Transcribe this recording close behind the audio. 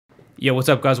Yo, what's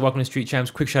up, guys? Welcome to Street Champs.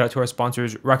 Quick shout out to our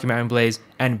sponsors, Rocky Mountain Blaze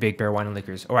and Big Bear Wine and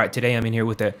Liquors. All right, today I'm in here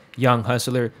with a young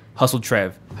hustler,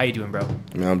 HustleTrev. How you doing, bro?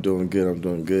 Man, I'm doing good. I'm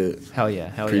doing good. Hell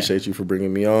yeah, Appreciate you for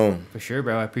bringing me on. For sure,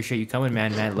 bro. I appreciate you coming,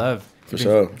 man. Man, love. For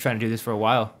sure. Trying to do this for a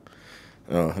while.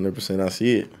 Oh, 100%. I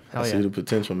see it. Hell I see the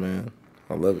potential, man.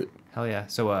 I love it. Hell yeah.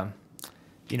 So,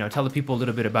 tell the people a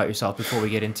little bit about yourself before we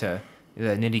get into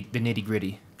the nitty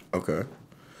gritty. Okay.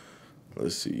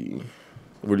 Let's see.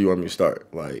 Where do you want me to start?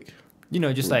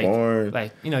 Just I'm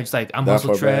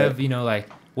HustleTrev.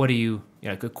 What do you?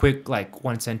 A quick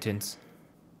one sentence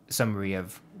summary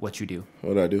of what you do.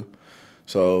 What I do?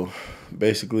 So,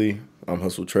 basically, I'm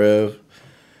HustleTrev,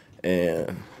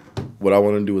 and what I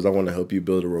want to do is I want to help you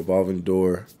build a revolving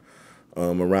door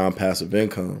around passive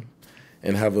income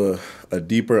and have a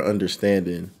deeper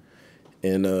understanding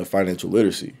in financial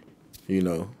literacy,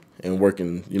 and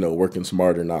working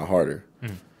smarter, not harder.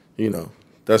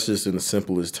 That's just in the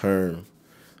simplest term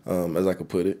as I could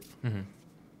put it. Mm-hmm.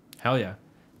 Hell yeah.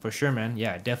 For sure, man.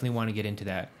 Yeah, I definitely want to get into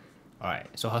that. All right,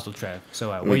 so HustleTrev. So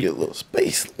let me get a little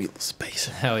space.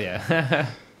 Hell yeah.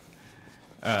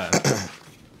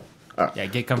 Yeah,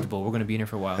 get comfortable. We're going to be in here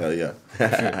for a while. Hell yeah.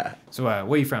 Sure. So where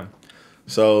are you from?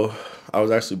 So I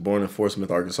was actually born in Fort Smith,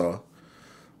 Arkansas.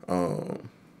 And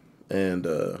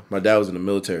my dad was in the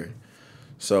military.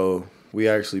 So we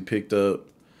actually picked up,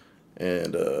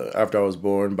 and after I was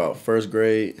born, about first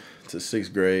grade to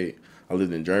sixth grade, I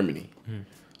lived in Germany.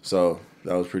 So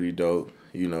that was pretty dope.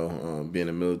 Being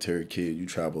a military kid, you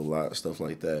travel a lot, stuff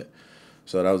like that.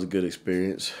 So that was a good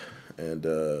experience. And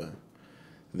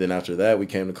then after that, we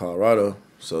came to Colorado.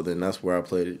 So then that's where I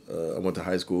played. I went to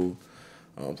high school,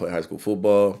 played high school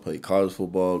football, played college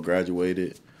football,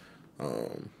 graduated,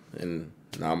 and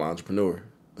now I'm an entrepreneur.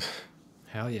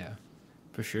 Hell yeah,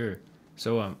 for sure.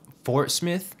 So Fort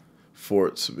Smith?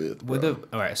 Fort Smith. Bro.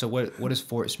 All right, so what is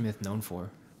Fort Smith known for?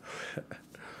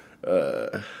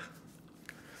 That's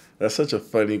such a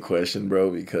funny question,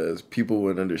 bro, because people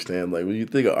wouldn't understand. Like, when you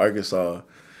think of Arkansas,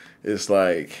 it's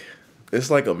like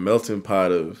a melting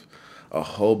pot of a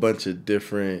whole bunch of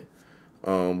different,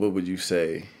 what would you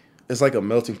say? It's like a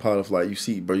melting pot of, like, you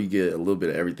get a little bit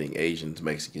of everything: Asians,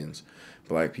 Mexicans,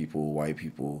 black people, white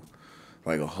people,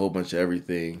 like a whole bunch of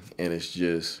everything. And it's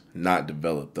just not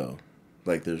developed, though.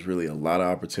 Like, there's really a lot of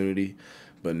opportunity,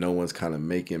 but no one's kind of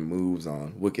making moves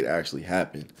on what could actually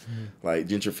happen. Like,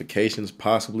 gentrification's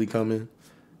possibly coming,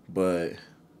 but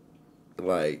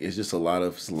like, it's just a lot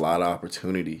of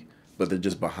opportunity, but they're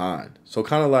just behind. So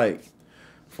kind of like,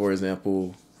 for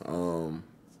example,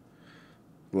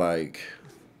 there's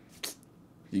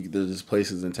just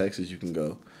places in Texas you can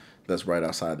go that's right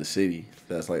outside the city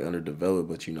that's like underdeveloped,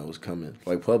 but it's coming.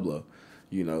 Like Pueblo.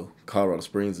 Colorado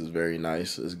Springs is very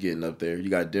nice. It's getting up there. You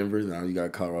got Denver, now you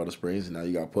got Colorado Springs, and now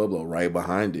you got Pueblo right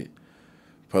behind it.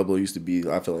 Pueblo used to be,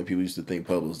 I feel like people used to think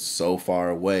Pueblo's so far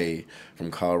away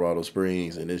from Colorado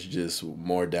Springs, and it's just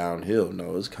more downhill.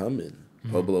 No, it's coming.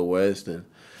 Pueblo West, and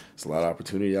it's a lot of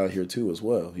opportunity out here too as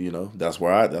well. That's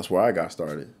where I got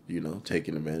started,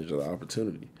 taking advantage of the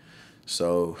opportunity.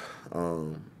 So,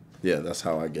 yeah, that's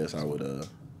how I guess I would,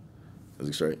 is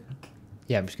it straight?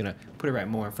 Yeah, I'm just going to put it right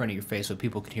more in front of your face so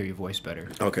people can hear your voice better.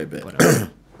 Okay, bet.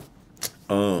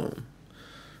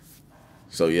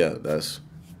 So, yeah, that's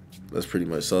pretty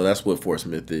much. So that's what Fort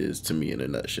Smith is to me in a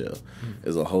nutshell.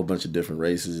 There's a whole bunch of different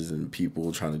races and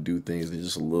people trying to do things. They're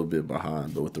just a little bit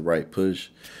behind. But with the right push,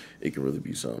 it can really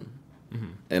be something.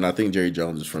 And I think Jerry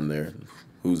Jones is from there,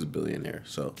 who's a billionaire.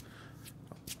 So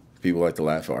people like to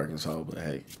laugh at Arkansas, but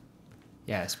hey.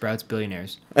 Yeah, Sprouts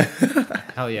billionaires.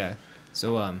 Hell yeah.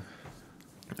 So,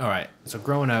 all right. So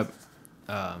growing up,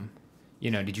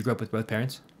 did you grow up with both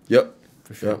parents? Yep.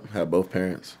 For sure. Yep. Had both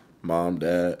parents. Mom,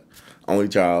 dad, only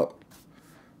child.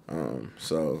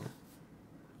 So,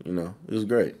 it was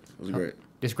great. It was great.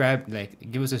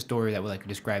 Give us a story that would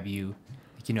describe you,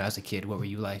 as a kid. What were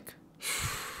you like?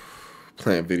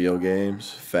 Playing video games,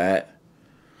 fat.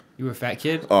 You were a fat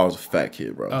kid? Oh, I was a fat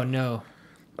kid, bro. Oh, no.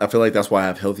 I feel like that's why I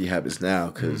have healthy habits now,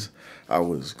 because I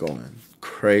was going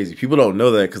crazy. People don't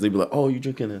know that because they be like, "Oh, you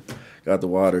drinking it? Got the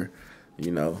water?"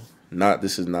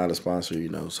 This is not a sponsor,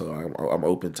 So I'm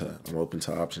open to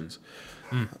options.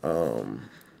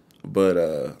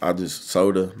 But I just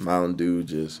soda, Mountain Dew,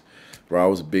 bro. I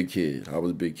was a big kid.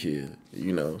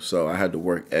 So I had to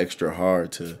work extra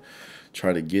hard to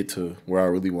try to get to where I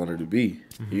really wanted to be.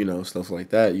 Stuff like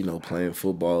that. Playing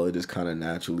football, it just kind of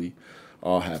naturally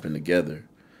all happened together.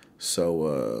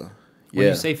 So yeah. When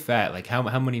you say fat, how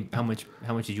much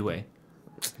did you weigh?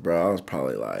 Bro, I was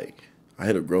probably I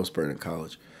hit a growth spurt in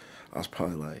college. I was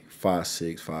probably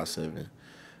 5'6", 5'7",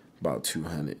 about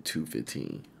 200,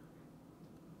 215.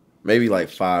 maybe like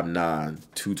 5'9",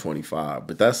 225.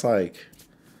 But that's like,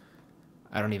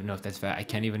 I don't even know if that's fat. I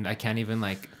can't even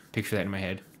like picture that in my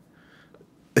head.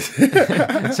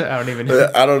 So I don't even know.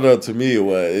 I don't know. To me, it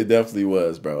was. It definitely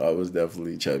was, bro. I was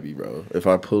definitely chubby, bro. If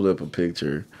I pulled up a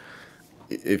picture,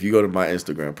 if you go to my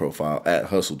Instagram profile at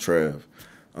HustleTrev,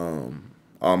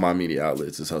 all my media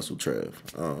outlets is HustleTrev.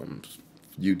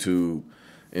 YouTube,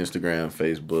 Instagram,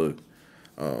 Facebook.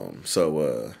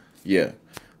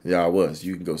 Yeah, I was.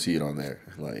 You can go see it on there.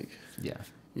 Like, Yeah,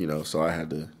 you know. So I had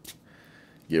to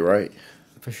get right.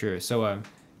 for sure. So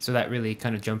so that really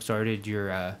kind of jump started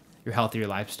your healthier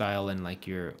lifestyle and like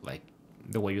your like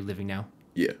the way you're living now.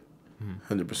 Yeah,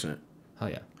 100%. Hell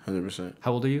yeah. 100%.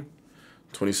 How old are you?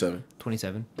 27.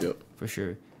 27. Yep. For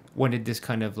sure. When did this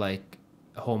kind of like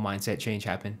whole mindset change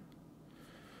happen?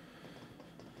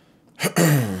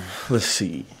 Let's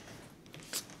see.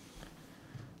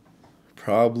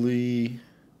 Probably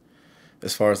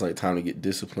as far as like time to get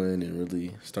disciplined and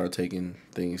really start taking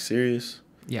things serious.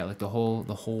 Yeah, like the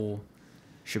whole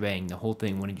shebang, the whole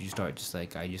thing. When did you start? Just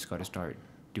like I just got to start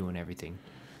doing everything.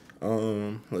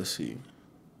 Let's see.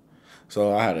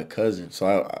 So I had a cousin.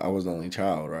 So I was the only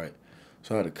child, right?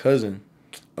 So I had a cousin.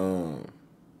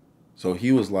 So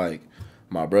he was like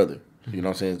my brother. You know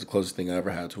what I'm saying? It's the closest thing I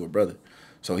ever had to a brother.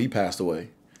 So he passed away.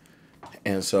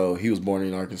 And so he was born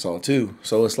in Arkansas too.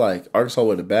 So it's like Arkansas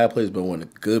wasn't a bad place, but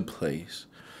wasn't a good place.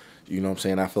 You know what I'm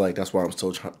saying? I feel like that's why I'm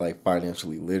still like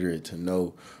financially literate to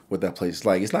know what that place is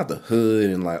like. It's not the hood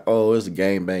and like, oh, there's a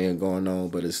gang bang going on,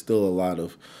 but it's still a lot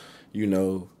of, you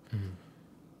know,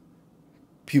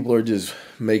 people are just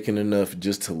making enough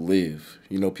just to live.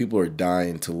 You know, people are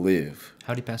dying to live.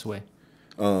 How did he pass away?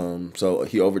 So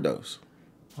he overdosed.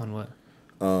 On what?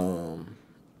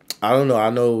 I don't know. I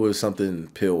know it was something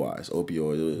pill-wise,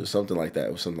 opioid. It was something like that.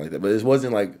 It was something like that. But it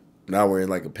wasn't like now we're in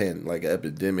like an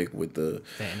epidemic with the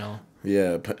Fentanyl.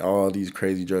 Yeah, all these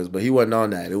crazy drugs. But he wasn't on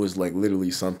that. It was like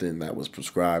literally something that was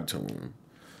prescribed to him,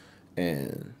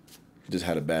 and just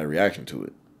had a bad reaction to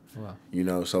it. Wow. You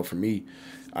know. So for me,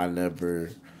 I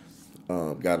never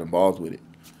got involved with it.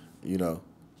 You know.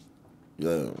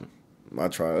 I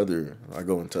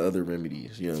go into other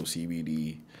remedies. You know,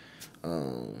 CBD.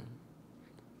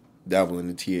 Dabble in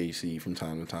the THC from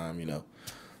time to time, you know,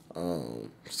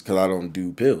 because I don't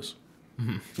do pills.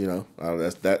 You know,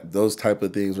 those type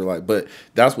of things are like, but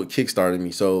that's what kickstarted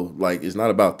me. So like, it's not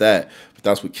about that, but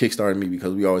that's what kickstarted me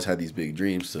because we always had these big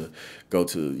dreams to go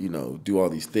to, you know, do all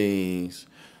these things,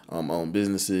 own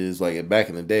businesses. Like back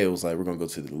in the day, it was like we're gonna go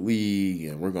to the league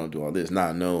and we're gonna do all this,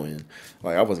 not knowing.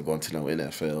 Like I wasn't going to no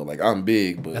NFL. Like I'm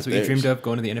big, but that's what you dreamed of,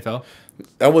 going to the NFL.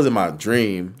 That wasn't my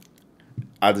dream.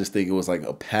 I just think it was like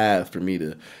a path for me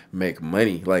to make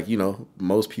money. Like, you know,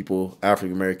 most people,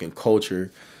 African American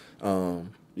culture,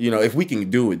 you know, if we can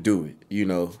do it, do it. You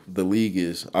know, the league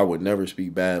is, I would never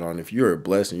speak bad on. If you're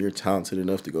blessed and you're talented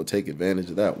enough to go take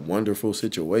advantage of that wonderful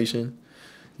situation,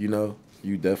 you know,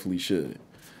 you definitely should.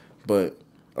 But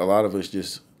a lot of us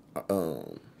just,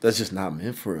 that's just not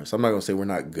meant for us. I'm not going to say we're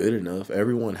not good enough.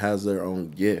 Everyone has their own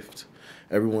gift.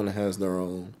 Everyone has their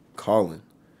own calling.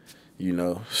 You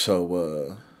know,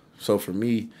 so for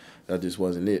me, that just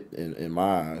wasn't it in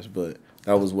my eyes. But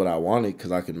that was what I wanted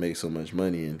because I could make so much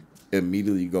money and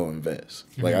immediately go invest.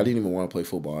 Like, I didn't even want to play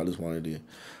football. I just wanted to,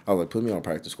 I was like, put me on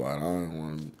practice squad. I don't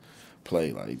want to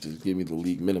play. Like, just give me the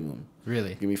league minimum.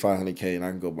 Really? Give me $500K and I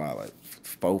can go buy, like,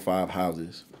 4-5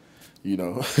 houses, you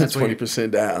know, 20%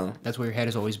 down. That's where your head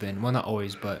has always been. Well, not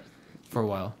always, but for a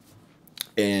while.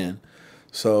 And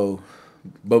so...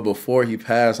 But before he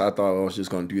passed, I thought I was just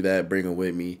going to do that, bring him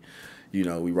with me. You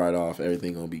know, we write off,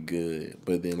 everything going to be good.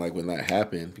 But then, like, when that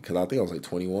happened, because I think I was, like,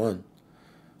 21,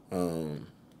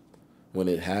 when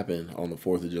it happened on the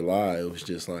 4th of July, it was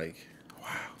just like,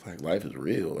 wow, like, life is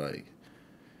real. Like,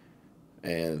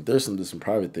 and there's some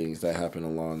private things that happened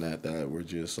along that were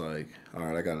just like, all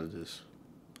right, I got to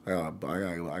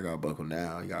buckle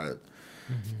down. I got to,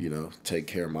 you know, take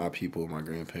care of my people, my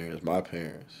grandparents, my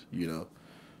parents, you know.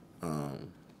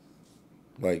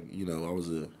 Like, you know,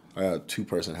 I had a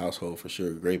 2-person household for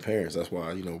sure. Great parents. That's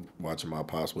why, you know, watching my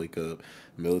pops wake up,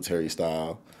 military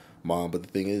style mom. But the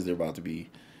thing is, they're about to be,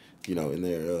 you know, in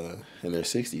their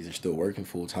 60s. They're still working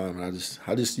full time. And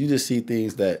you just see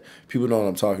things that people know what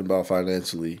I'm talking about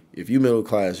financially. If you middle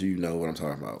class, you know what I'm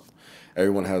talking about.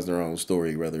 Everyone has their own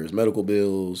story, whether it's medical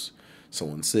bills,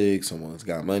 someone's sick, someone's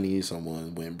got money,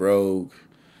 someone went broke.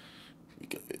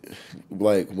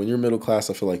 Like, when you're middle class,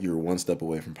 I feel like you're one step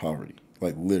away from poverty.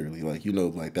 Like, literally. Like, you know,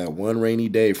 like that one rainy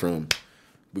day from,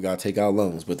 we got to take out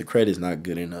loans, but the credit's not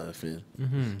good enough. And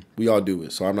we all do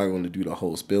it. So I'm not going to do the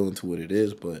whole spill into what it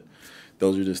is, but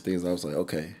those are just things I was like,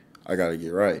 okay, I gotta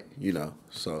get right, you know.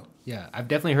 So Yeah, I've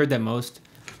definitely heard that most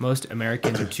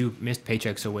Americans are two missed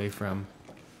paychecks away from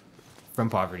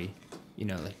poverty. You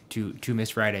know, like two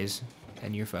missed Fridays,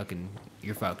 and you're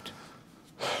fucked.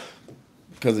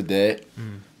 because of debt,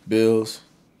 bills,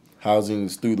 housing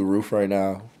is through the roof right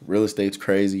now. Real estate's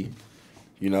crazy,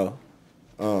 you know.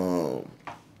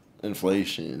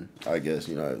 Inflation, I guess,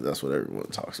 you know, that's what everyone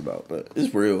talks about, but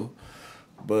it's real.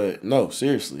 But no,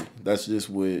 seriously, it's just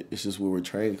what we're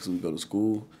trained, because we go to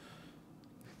school,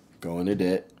 go into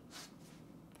debt,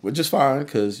 which is fine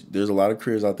because there's a lot of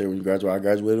careers out there when you graduate. I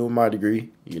graduated with my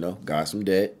degree, you know, got some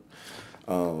debt.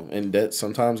 And debt's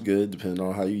sometimes good depending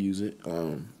on how you use it.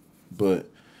 But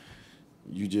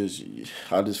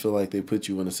I just feel like they put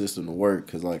you in a system to work,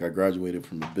 because like I graduated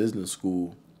from a business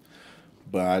school,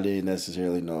 but I didn't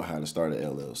necessarily know how to start an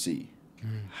LLC,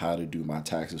 how to do my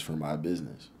taxes for my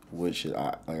business, which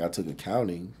I took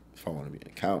accounting if I want to be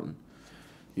an accountant.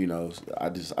 You know, I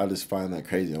just find that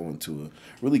crazy. I went to a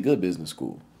really good business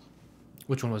school.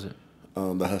 Which one was it?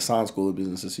 The Hassan School of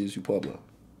Business at CSU Pueblo.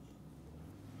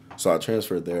 So I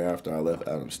transferred there after I left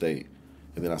Adams State,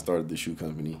 and then I started the shoe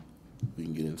company. We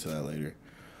can get into that later.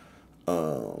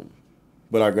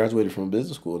 But I graduated from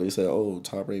business school. They said, "Oh,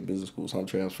 top-rated business school," so I'm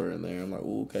transferring there. I'm like,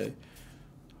 "Oh, okay."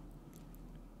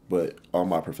 But all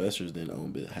my professors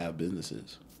didn't have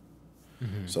businesses,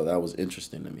 so that was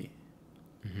interesting to me.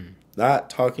 Not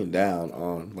talking down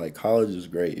on, like, college is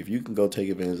great. If you can go take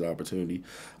advantage of the opportunity.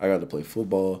 I got to play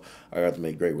football. I got to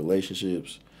make great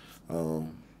relationships.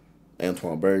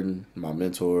 Antoine Burton, my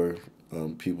mentor,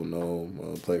 people know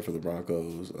him, played for the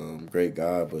Broncos. Great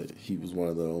guy, but he was one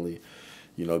of the only,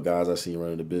 you know, guys I seen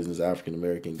running the business,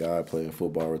 African-American guy playing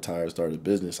football, retired, started a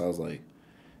business. I was like,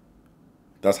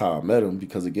 that's how I met him,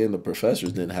 because, again, the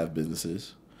professors didn't have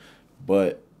businesses.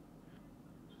 But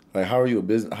like, how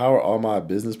are all my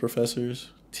business professors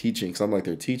teaching? Because I'm like,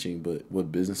 they're teaching, but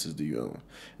what businesses do you own?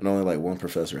 And only like one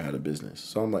professor had a business.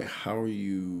 So I'm like, how are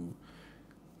you?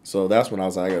 So that's when I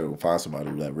was like, I got to find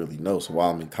somebody that really knows. So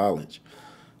while I'm in college,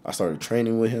 I started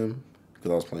training with him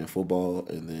because I was playing football,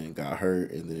 and then got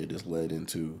hurt, and then it just led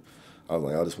into, I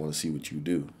was like, I just want to see what you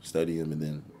do, study him, and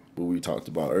then what we talked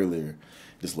about earlier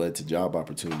just led to job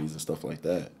opportunities and stuff like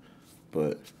that.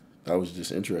 But that was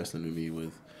just interesting to me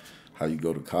with how you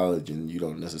go to college and you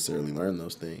don't necessarily learn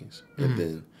those things. And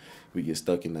then we get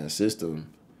stuck in that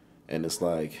system, and it's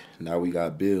like, now we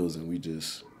got bills and we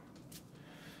just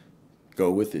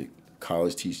go with it.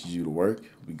 College teaches you to work.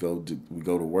 We go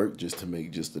to work just to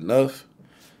make just enough.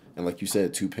 And like you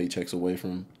said, 2 paychecks away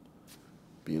from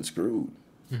being screwed.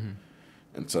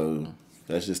 And so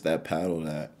that's just that paddle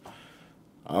that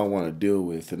I don't want to deal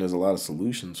with, and there's a lot of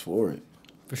solutions for it.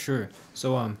 For sure.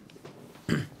 So all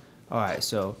right,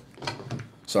 so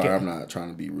sorry, I'm not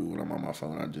trying to be rude when I'm on my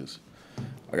phone. I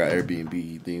got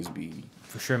Airbnb, things be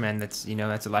for sure, man. That's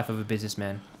the life of a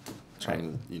businessman.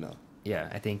 trying to, you know. Yeah,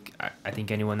 I think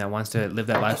anyone that wants to live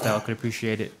that lifestyle could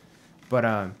appreciate it. But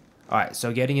all right,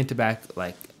 so getting into back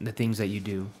like the things that you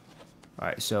do. All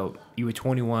right, so you were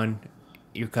 21,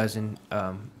 your cousin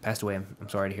passed away. I'm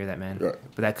sorry to hear that, man. Right.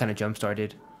 But that kind of jump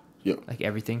started, like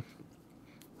everything.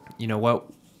 You know what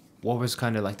was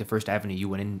kind of like the first avenue you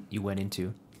went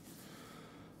into?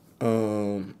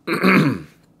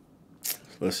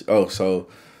 So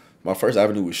my first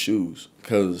avenue was shoes,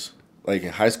 because like in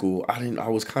high school, I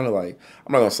was kind of like,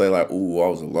 I'm not gonna say like, ooh, I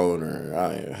was a loner,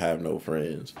 I didn't have no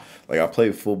friends. Like, I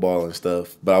played football and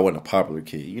stuff, but I wasn't a popular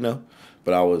kid, you know.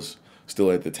 But I was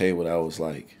still at the table. That was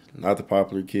like not the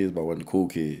popular kids, but I wasn't the cool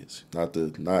kids.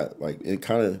 Not like, it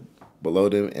kind of below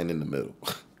them and in the middle,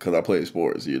 because I played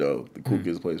sports, you know. The cool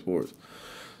kids play sports.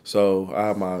 So I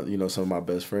have my, you know, some of my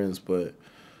best friends, but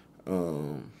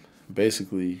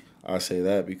basically I say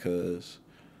that because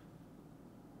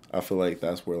I feel like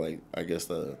that's where, like, I guess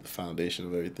the foundation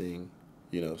of everything,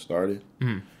 you know, started.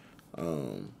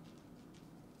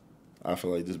 I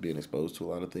feel like just being exposed to a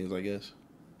lot of things, I guess.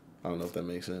 I don't know if that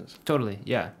makes sense. Totally,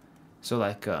 yeah. So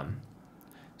like,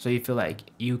 so you feel like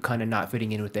you kind of not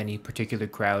fitting in with any particular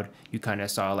crowd. You kind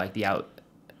of saw like the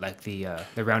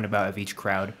roundabout of each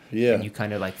crowd. Yeah. And you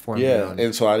kind of like formed your own.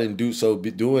 And so I didn't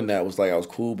doing that was like, I was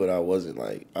cool, but I wasn't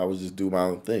like, I was just doing my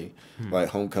own thing. Like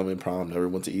homecoming, prom, never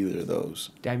went to either of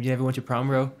those. Damn, you never went to prom,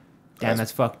 bro? Damn,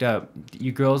 that's fucked up.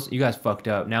 You guys fucked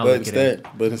up. Now But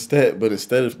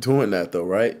instead of doing that though,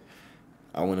 right?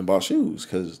 I went and bought shoes,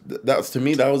 because to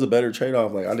me that was a better trade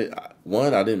off. Like, I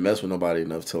didn't mess with nobody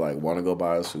enough to like want to go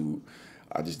buy a suit.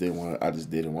 I just didn't want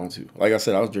to. Like I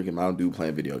said, I was drinking Mountain Dew,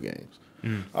 playing video games.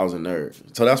 I was a nerd,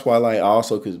 so that's why like I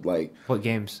also could like. What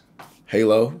games?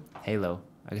 Halo. I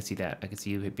can see that. I can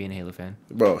see you being a Halo fan.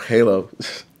 Bro, Halo.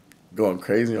 Going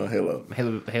crazy on Halo.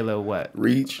 Halo what?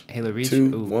 Reach. Halo Reach.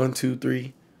 2, Ooh. 1, 2,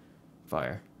 3.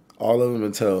 Fire. All of them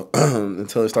until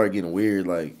until it started getting weird.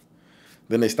 Like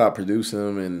then they stopped producing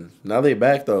them, and now they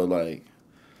back though. Like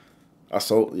I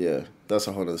sold. Yeah, that's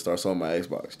a whole other story. I sold my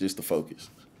Xbox just to focus.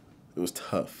 It was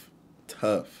tough.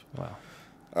 Wow.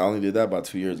 I only did that about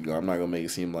 2 years ago. I'm not gonna make it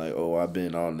seem like, oh, I've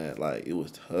been on that. Like it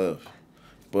was tough.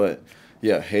 But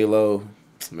yeah, Halo,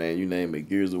 man, you name it.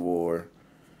 Gears of War,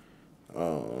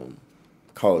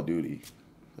 Call of Duty,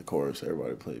 of course,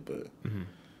 everybody played. But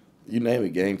you name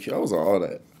it, GameCube. I was on all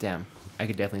that. Damn, I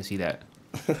could definitely see that.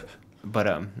 But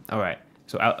all right.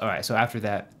 So all right. So after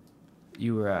that,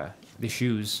 you were the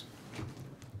shoes.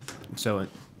 So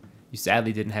you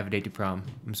sadly didn't have a date to prom.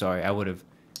 I'm sorry.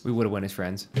 We would have went as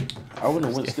friends. I wouldn't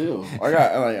have went still.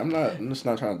 I'm just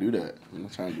not trying to do that. I'm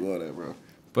not trying to do all that, bro.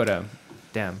 But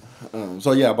damn.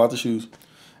 So yeah, I bought the shoes.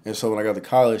 And so when I got to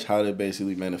college, how they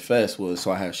basically manifest was,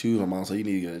 so I had shoes. My mom said, you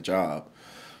need to get a job.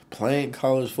 Playing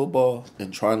college football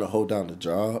and trying to hold down the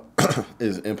job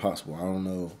is impossible. I don't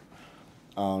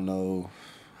know.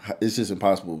 It's just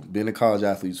impossible. Being a college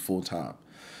athlete is full time.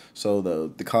 So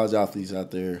the college athletes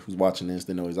out there who's watching this,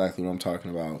 they know exactly what I'm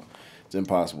talking about. It's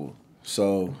impossible.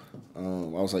 So I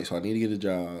was like, so I need to get a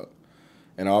job.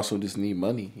 And I also just need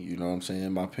money. You know what I'm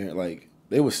saying? My parents, like,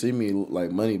 they would send me, like,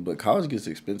 money, but college gets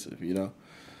expensive, you know?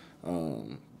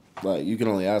 Like, you can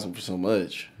only ask them for so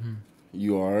much.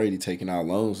 You are already taking out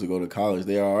loans to go to college.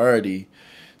 They are already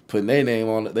putting their name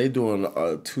on it. They doing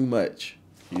too much.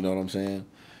 You know what I'm saying?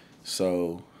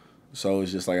 So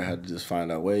it's just like I had to just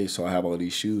find out ways. So I have all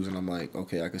these shoes, and I'm like,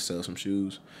 okay, I could sell some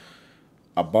shoes.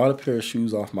 I bought a pair of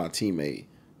shoes off my teammate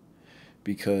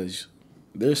because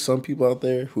there's some people out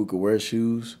there who could wear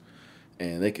shoes,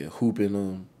 and they can hoop in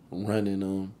them, run in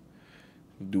them,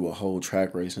 do a whole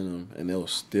track race in them, and they'll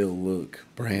still look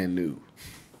brand new.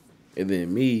 And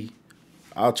then me,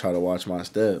 I'll try to watch my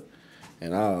step,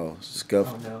 and I'll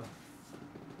scuff. Oh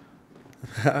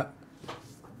no.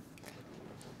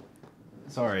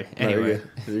 Sorry. Anyway,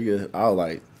 no, you're good.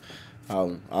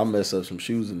 I'll mess up some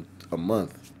shoes in a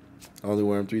month. I only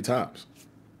wear them 3 times.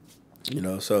 You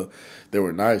know, so they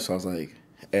were nice. So I was like,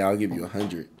 hey, I'll give you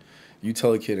 100. You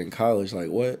tell a kid in college, like,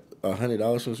 what?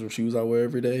 $100 for some shoes I wear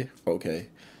every day? Okay.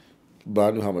 But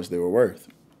I knew how much they were worth.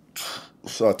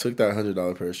 So I took that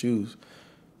 $100 pair of shoes,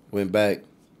 went back.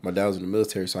 My dad was in the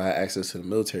military, so I had access to the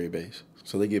military base.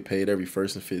 So they get paid every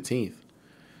 1st and 15th.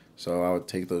 So I would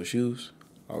take those shoes.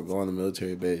 I would go on the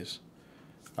military base.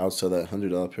 I would sell that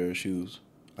 $100 pair of shoes.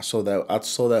 I sold that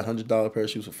 $100 pair of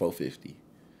shoes for $450.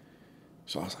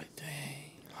 So I was like,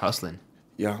 dang. hustling.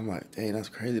 Yeah, I'm like, dang, that's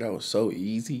crazy. That was so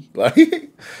easy. Like,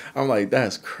 I'm like,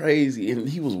 that's crazy. And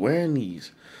he was wearing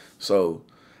these. So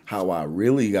how I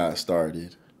really got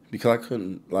started, because I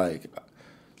couldn't, like,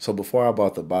 so before I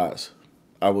bought the bots,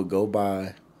 I would go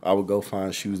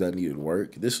find shoes that needed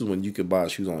work. This is when you could buy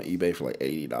shoes on eBay for like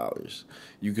 $80.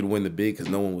 You could win the bid because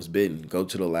no one was bidding. Go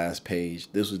to the last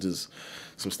page. This was just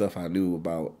some stuff I knew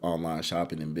about online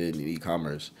shopping and bidding and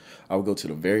e-commerce. I would go to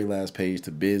the very last page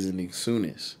to bids and the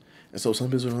soonest. And so some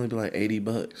bids would only be like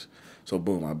 $80. So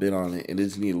boom, I bid on it, and it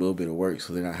just needed a little bit of work.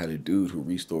 So then I had a dude who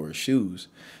restored shoes.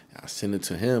 I sent it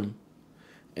to him,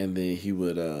 and then he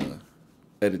would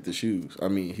edit the shoes. I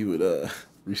mean, he would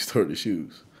restore the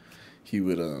shoes. He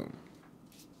would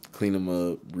clean them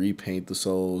up, repaint the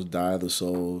soles, dye the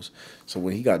soles. So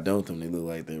when he got done with them, they looked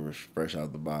like they were fresh out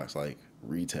of the box, like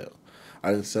retail.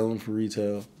 I didn't sell them for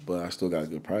retail, but I still got a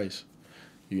good price,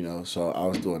 you know. So I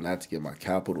was doing that to get my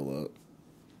capital up,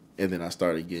 and then I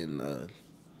started getting.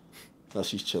 No,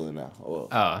 she's chilling now. Oh,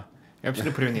 I'm just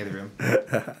gonna put her in the other room.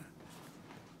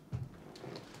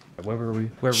 Where were we?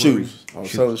 Shoes. I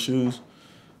was selling shoes.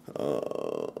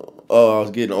 I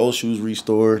was getting old shoes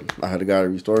restored. I had a guy to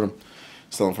restore them,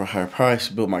 sell them for a higher price,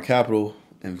 built my capital,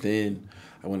 and then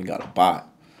I went and got a bot.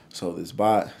 So this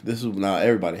is now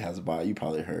everybody has a bot. You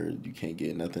probably heard you can't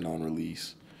get nothing on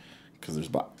release because there's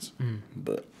bots.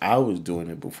 But I was doing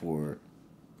it before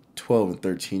 12 and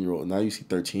 13-year-olds. Now you see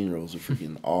 13-year-olds are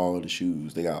freaking all the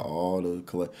shoes. They got all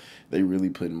the they really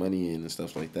put money in and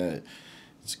stuff like that.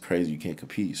 It's crazy. You can't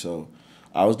compete. So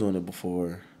I was doing it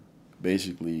before.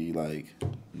 Basically, like,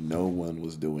 no one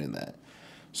was doing that.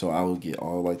 So I would get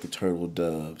all, like, the turtle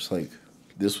doves. Like,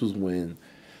 this was when,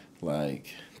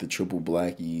 like, the triple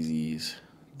black Yeezys,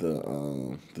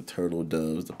 the turtle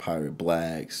doves, the pirate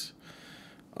blacks,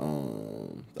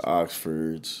 the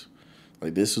Oxfords.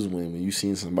 Like, this is when you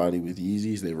seen somebody with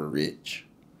Yeezys, they were rich.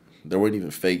 There weren't even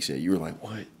fakes yet. You were like,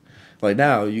 what? Like,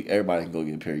 now, everybody can go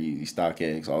get a pair of Yeezys,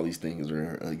 StockX, all these things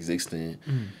are existing.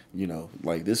 You know,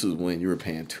 like, this is when you were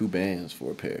paying 2 bands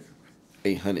for a pair,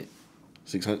 $800.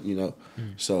 600, you know.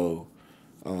 So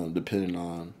depending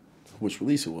on which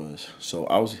release it was. So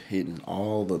I was hitting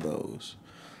all of those,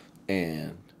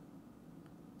 and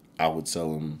I would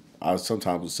sell them. I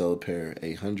sometimes would sell a pair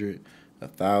 800,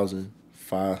 1,000,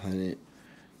 500,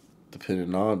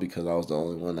 depending on, because I was the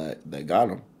only one that got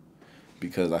them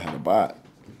because I had a bot.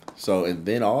 So, and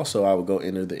then also I would go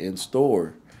enter the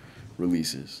in-store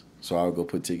releases. So I would go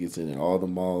put tickets in all the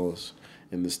malls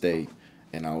in the state,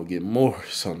 and I would get more.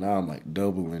 So now I'm like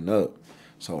doubling up.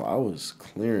 So I was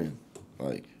clearing,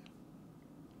 like,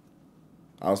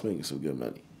 I was making some good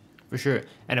money. For sure.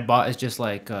 And a bot is just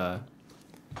like an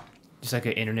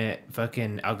internet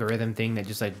fucking algorithm thing that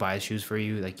just like buys shoes for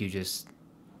you. Like you just,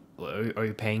 or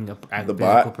you're paying a physical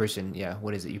bot? person. Yeah.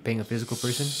 What is it? You're paying a physical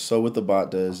person? So what the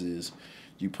bot does is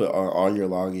you put all your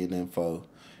login info,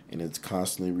 and it's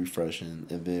constantly refreshing.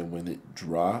 And then when it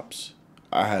drops,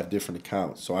 I have different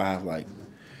accounts. So I have like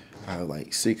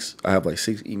six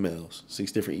emails,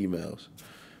 6 different emails,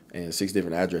 and 6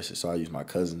 different addresses. So I use my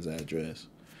cousin's address,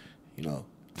 you know,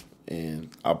 and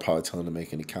I'll probably tell them to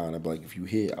make an account. I'll be like, if you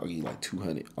hit, I'll give you like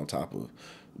 $200 on top of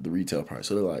the retail price.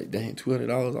 So they're like, dang,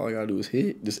 $200, all I gotta do is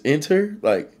hit, just enter,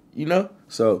 like, you know.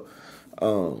 So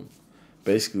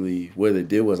basically what they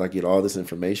did was I get all this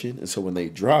information, and so when they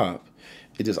drop,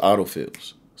 it just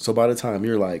autofills. So by the time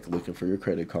you're like looking for your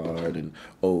credit card and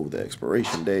the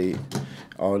expiration date,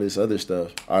 all this other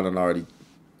stuff, I done already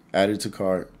added to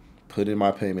cart, put in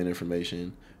my payment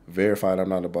information, verified I'm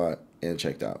not a bot, and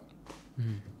checked out.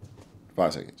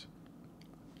 5 seconds.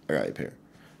 I got a pair.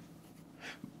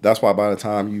 That's why by the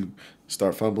time you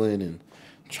start fumbling and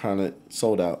trying to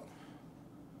sold out,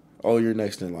 you're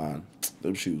next in line.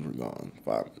 Them shoes were gone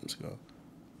 5 minutes ago.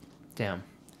 Damn.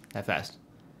 That fast.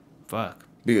 Fuck.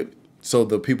 So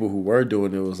the people who were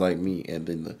doing it was like me, and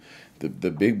then the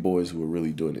big boys who were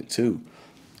really doing it too.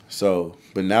 So,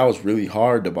 but now it's really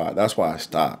hard to buy. That's why I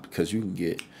stopped, because you can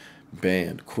get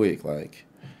banned quick. Like,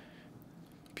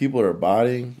 people are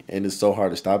botting, and it's so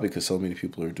hard to stop it because so many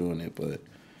people are doing it. But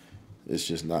it's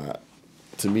just not.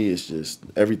 To me, it's just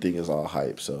everything is all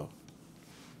hype. So,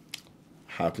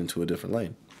 hopped into a different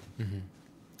lane.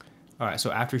 All right.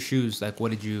 So after shoes, like,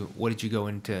 what did you go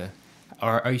into?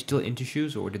 Are you still into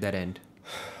shoes, or did that end?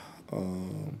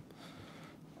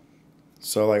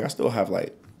 So like I still have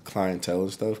like clientele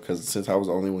and stuff, because since I was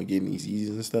the only one getting these Yeezys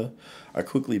and stuff, I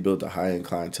quickly built a high-end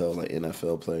clientele, like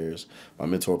NFL players. My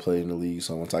mentor played in the league,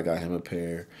 so once I got him a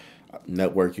pair,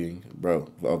 networking, bro,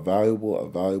 a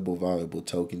valuable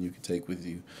token you can take with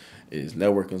you is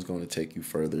networking is going to take you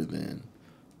further than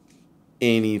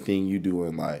anything you do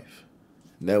in life.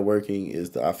 Networking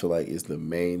is I feel like is the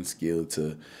main skill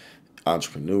to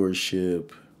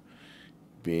entrepreneurship,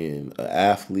 being an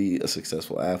athlete, a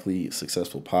successful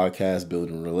podcast,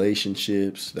 building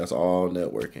relationships. That's all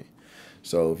networking.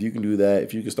 So if you can do that,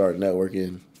 if you can start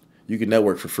networking, you can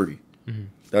network for free.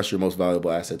 That's your most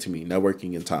valuable asset to me.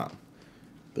 Networking and time.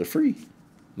 They're free.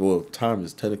 Well, time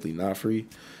is technically not free.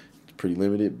 It's pretty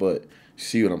limited, but you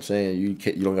see what I'm saying? You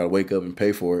don't got to wake up and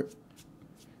pay for it.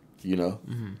 You know?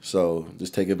 So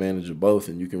just take advantage of both,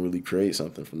 and you can really create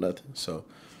something from nothing. So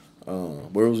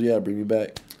where was we at? Bring me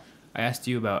back. I asked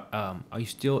you about, are you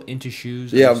still into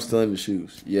shoes? Yeah, I'm still into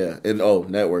shoes. Yeah. And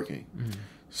networking.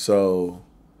 So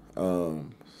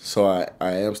I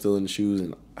am still into shoes,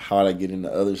 and how I get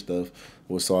into other stuff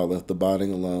was so I left the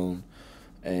botting alone.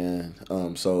 And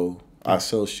so I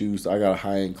sell shoes. I got a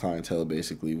high-end clientele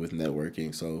basically with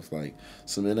networking. So if like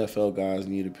some NFL guys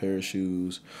need a pair of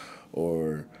shoes,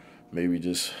 or maybe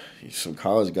just some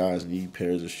college guys need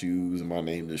pairs of shoes, and my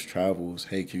name just travels.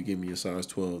 Hey, can you give me a size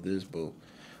 12 this? But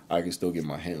I can still get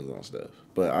my hands on stuff.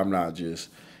 But I'm not just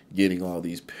getting all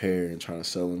these pair and trying to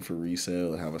sell them for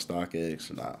resale and have a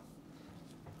StockX. Nah.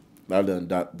 I've done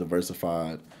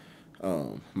diversified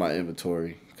my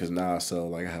inventory, because now I sell,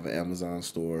 like, I have an Amazon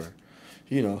store,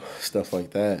 you know, stuff like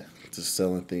that. Just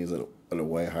selling things at a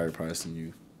way higher price than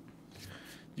you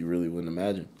really wouldn't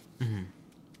imagine.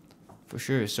 For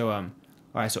sure. So, all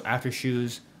right. So after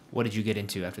shoes, what did you get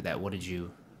into after that? What did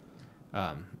you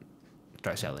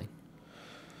start selling?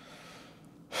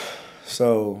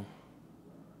 So,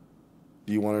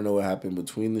 do you want to know what happened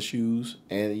between the shoes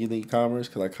and the e-commerce?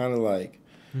 Because I kind of like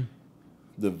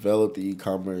developed the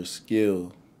e-commerce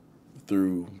skill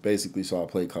through basically. So I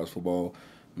played college football,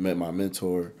 met my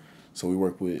mentor. So we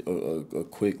worked with a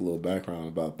quick little background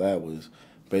about that was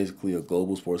basically a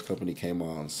global sports company came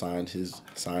on, signed his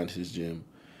gym.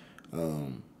 I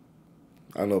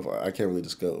don't know if I can't really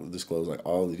disclose like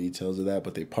all the details of that,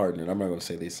 but they partnered. I'm not going to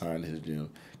say they signed his gym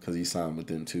because he signed with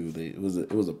them too. It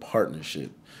was a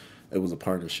partnership. It was a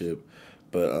partnership.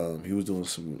 But he was doing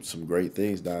some great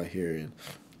things down here, and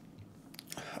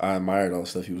I admired all the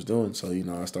stuff he was doing. So,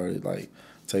 I started like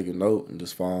taking note and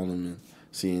just following him and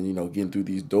seeing, getting through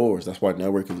these doors. That's why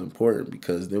networking is important,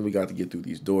 because then we got to get through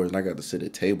these doors, and I got to sit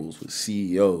at tables with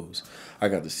CEOs. I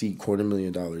got to see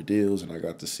 $250,000 deals, and I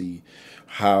got to see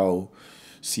how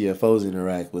CFOs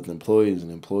interact with employees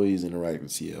and employees interact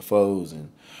with CFOs,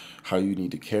 and how you need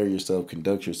to carry yourself,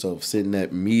 conduct yourself, sitting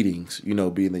at meetings,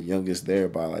 being the youngest there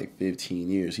by like 15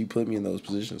 years. He put me in those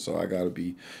positions, so I got to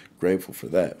be grateful for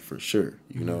that, for sure.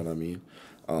 You know what I mean?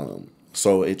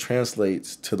 So it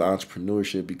translates to the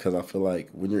entrepreneurship, because I feel like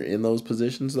when you're in those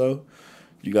positions, though,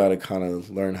 you got to kind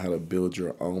of learn how to build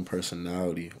your own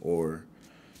personality, or,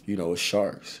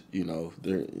 sharks.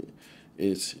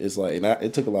 It's like, and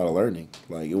it took a lot of learning.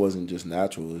 Like, it wasn't just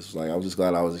natural. It's like I was just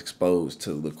glad I was exposed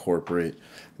to the corporate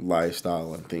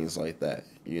lifestyle and things like that.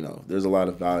 There's a lot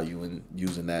of value in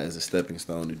using that as a stepping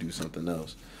stone to do something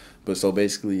else. But so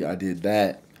basically, I did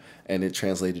that, and it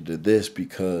translated to this,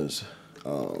 because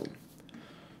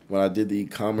when I did the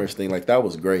e-commerce thing, like, that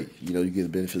was great. You get the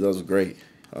benefits. That was great.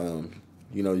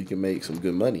 You can make some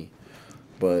good money,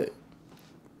 but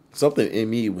something in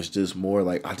me was just more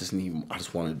like, I just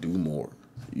want to do more.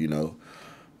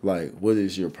 Like, what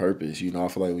is your purpose? I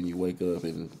feel like when you wake up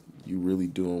and you really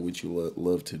doing what you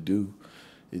love to do,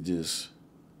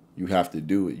 you have to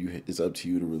do it. It's up to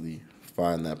you to really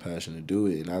find that passion to do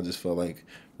it. And I just felt like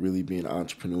really being an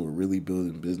entrepreneur, really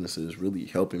building businesses, really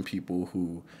helping people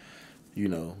who,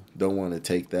 don't want to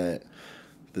take the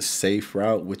safe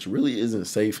route, which really isn't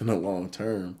safe in the long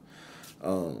term.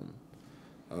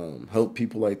 Help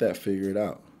people like that figure it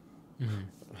out. Mm-hmm.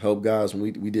 Help guys. When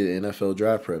we did NFL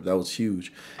draft prep, that was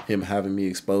huge. Him having me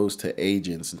exposed to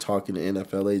agents and talking to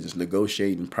NFL agents,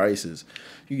 negotiating prices,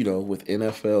 with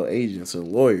NFL agents and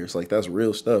lawyers. Like, that's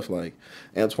real stuff. Like,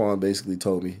 Antoine basically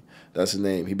told me, that's his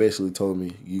name. He basically told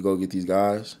me, you go get these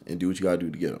guys and do what you got to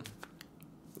do to get them.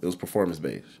 It was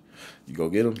performance-based. You go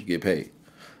get them, you get paid.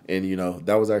 And,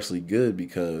 that was actually good,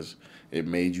 because it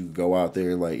made you go out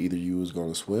there like either you was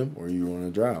going to swim or you were going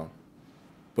to drown.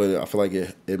 But I feel like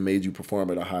it made you perform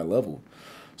at a high level.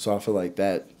 So I feel like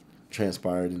that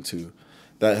transpired into,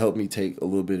 that helped me take a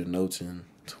little bit of notes into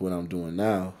what I'm doing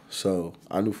now. So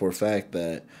I knew for a fact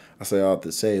that, all I have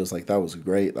to say, it was like, that was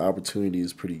great. The opportunity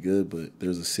is pretty good, but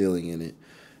there's a ceiling in it.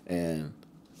 And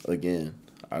again,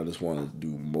 I just want to do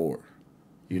more.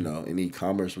 And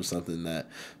e-commerce was something that,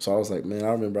 so I was like, man, I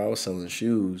remember I was selling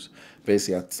shoes.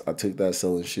 Basically, I took that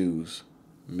selling shoes,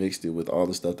 mixed it with all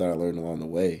the stuff that I learned along the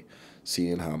way,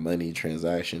 seeing how money,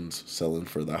 transactions, selling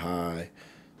for the high,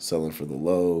 selling for the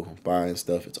low, buying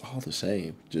stuff, it's all the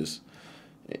same, just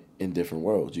in different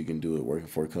worlds. You can do it working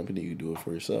for a company, you can do it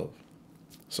for yourself.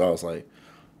 So I was like,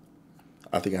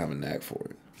 I think I have a knack for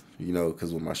it,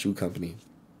 because with my shoe company,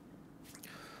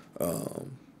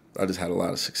 I just had a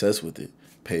lot of success with it.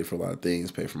 Paid for a lot of things,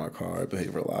 paid for my car,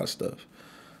 paid for a lot of stuff.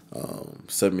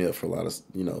 Set me up for a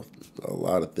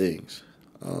lot of things.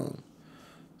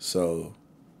 So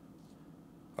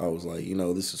I was like,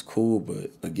 this is cool,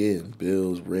 but again,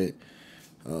 bills, rent,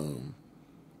 going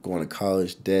to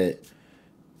college, debt.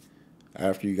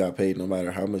 After you got paid, no matter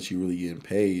how much you really getting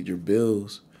paid, your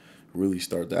bills really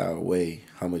start to outweigh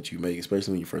how much you make,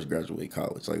 especially when you first graduate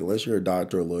college. Like, unless you're a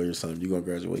doctor or lawyer or something, you're going to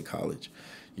graduate college.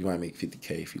 You might make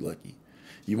 $50K if you're lucky.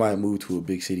 You might move to a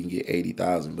big city and get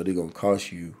 $80,000, but it's gonna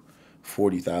cost you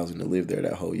 $40,000 to live there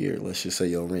that whole year. Let's just say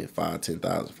your rent $5,000,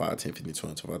 $10,000, $5,000, $10,000,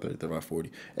 $15,000, $20,000, $25,000, $30,000, $35,000, $40,000.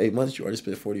 8 months, you already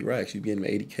spent 40 racks. You getting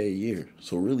 $80K a year.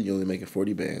 So really, you're only making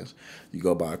 40 bands. You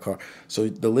go buy a car. So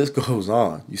the list goes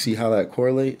on. You see how that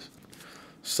correlates?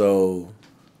 So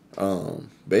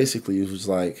basically, it was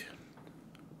like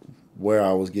where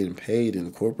I was getting paid in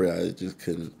the corporate, it just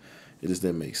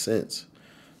didn't make sense.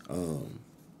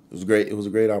 It was great. It was a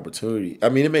great opportunity. I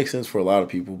mean, it makes sense for a lot of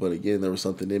people, but again, there was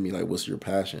something in me like, what's your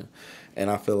passion? And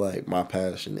I feel like my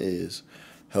passion is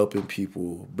helping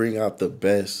people bring out the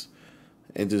best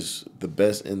and just the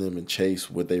best in them and chase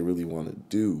what they really want to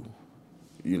do,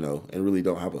 and really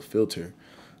don't have a filter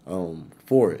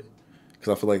for it.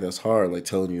 Because I feel like that's hard, like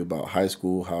telling you about high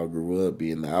school, how I grew up,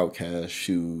 being the outcast,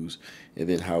 shoes, and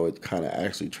then how it kind of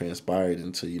actually transpired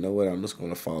into, I'm just going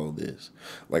to follow this.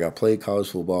 Like, I played college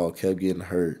football, kept getting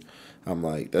hurt. I'm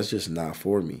like, that's just not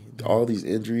for me. All these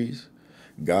injuries,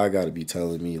 God got to be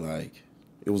telling me, like,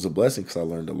 it was a blessing because I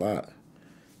learned a lot,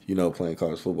 playing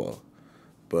college football.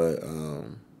 But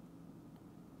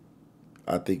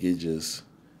I think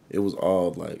it was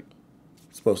all, like,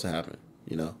 supposed to happen,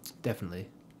 Definitely.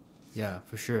 Yeah,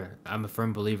 for sure. I'm a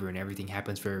firm believer in everything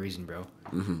happens for a reason, bro.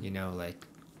 Mm-hmm. Like,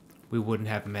 we wouldn't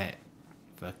have met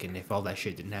fucking if all that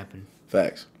shit didn't happen.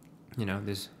 Facts. You know,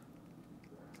 this.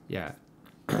 Yeah.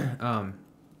 All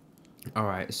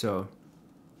right. So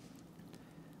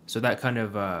that kind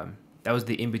of that was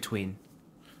the in between,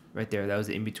 right there. That was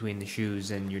the in between the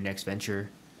shoes and your next venture,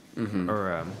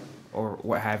 or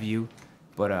what have you.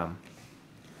 But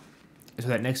so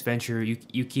that next venture,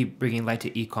 you keep bringing light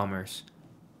to e-commerce,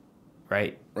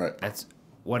 right? Right. That's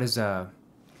what is the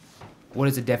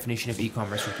definition of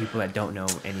e-commerce for people that don't know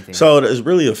anything? So it's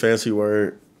really a fancy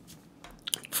word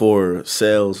for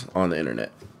sales on the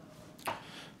internet.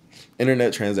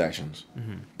 Internet transactions.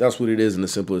 That's what it is in the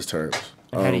simplest terms.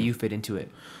 And how do you fit into it?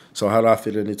 So how do I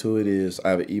fit into it is I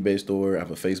have an eBay store, I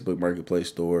have a Facebook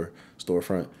Marketplace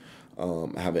storefront,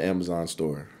 I have an Amazon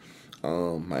store.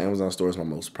 My Amazon store is my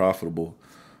most profitable.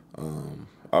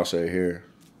 I'll share here.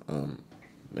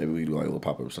 Maybe we do like a little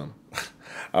pop-up or something.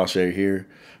 I'll share here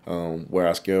where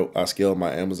I scale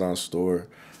my Amazon store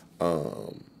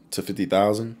to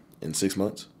 50,000 in 6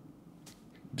 months,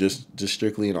 just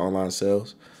strictly in online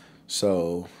sales.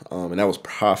 So and that was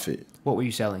profit. What were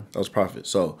you selling? That was profit.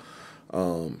 So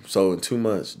in 2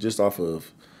 months, just off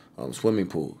of swimming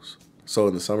pools. So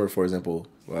in the summer, for example,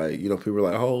 like, you know, people are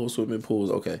like, oh, swimming pools,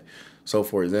 okay. So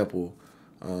for example,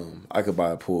 I could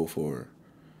buy a pool for,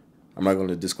 I'm not going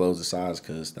to disclose the size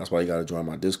because that's why you got to join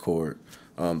my Discord,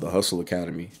 the Hustle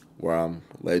Academy, where I'm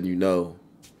letting you know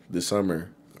this summer,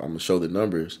 I'm going to show the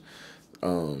numbers,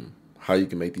 how you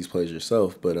can make these plays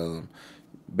yourself. But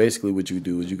basically what you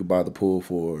do is you can buy the pool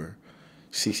for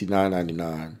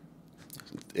 $69.99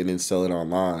 and then sell it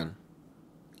online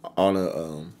on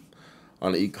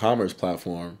an e-commerce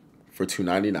platform for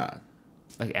 $2.99.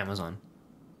 Like Amazon,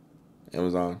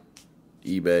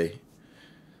 eBay.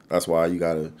 That's why you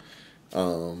gotta,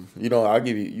 you know,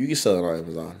 you can sell it on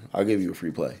Amazon. I'll give you a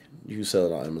free play. You can sell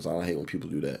it on Amazon. I hate when people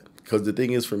do that because the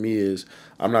thing is, for me, is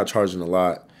I'm not charging a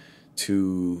lot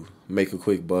to make a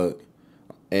quick buck,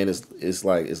 and it's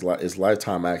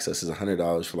lifetime access. It's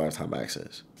 $100 for lifetime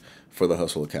access for the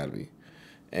Hustle Academy.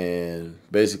 And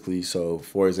basically, so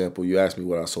for example, you asked me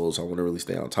what I sold, so I want to really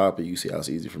stay on topic. You see how it's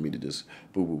easy for me to just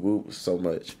boop so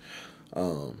much,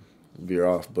 veer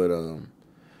off. But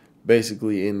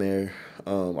basically in there,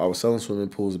 I was selling swimming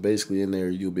pools. Basically in there,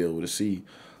 you'll be able to see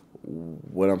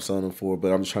what I'm selling them for.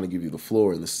 But I'm just trying to give you the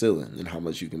floor and the ceiling and how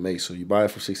much you can make. So you buy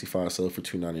it for $65, sell it for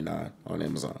 $2.99 on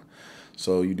Amazon.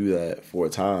 So you do that 4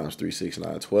 times, 3, 6,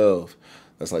 9, 12.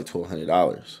 That's like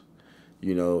 $1,200.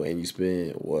 You know, and you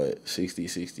spend, what,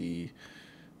 60,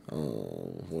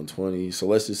 120. So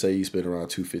let's just say you spend around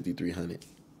 $250, $300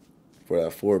 for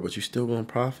that floor, but you're still going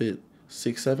to profit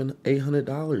 $600, $700,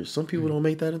 $800. Some people don't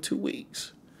make that in 2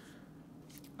 weeks.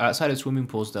 Outside of swimming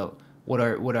pools, though, what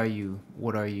are you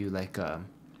like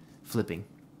flipping?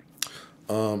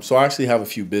 So I actually have a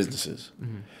few businesses.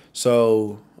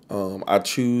 So I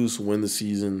choose when the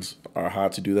seasons are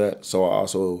hot to do that.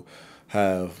 So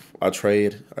I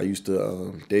trade. I used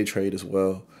to day trade as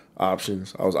well,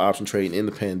 options. I was option trading in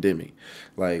the pandemic.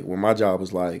 Like, when my job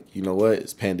was like, you know what,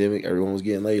 it's pandemic, everyone was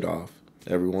getting laid off.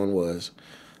 Everyone was.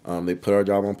 They put our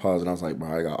job on pause, and I was like, bro,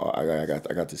 I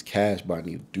got this cash, but I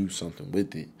need to do something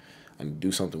with it.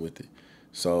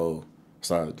 So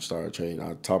started trading.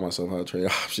 I taught myself how to trade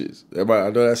options. Everybody,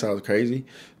 I know that sounds crazy,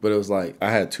 but it was like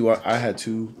I had two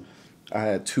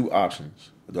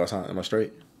options. Am I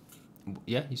straight?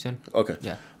 Yeah, you said. Okay.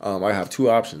 Yeah. I have 2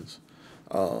 options.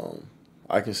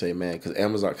 I can say, man, because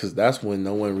Amazon, because that's when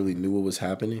no one really knew what was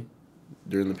happening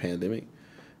during the pandemic,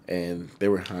 and they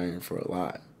were hiring for a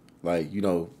lot. Like, you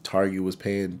know, Target was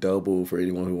paying double for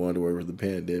anyone who wanted to work with the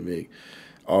pandemic.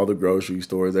 All the grocery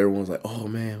stores, everyone's like, oh,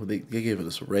 man, they gave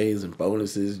us a raise and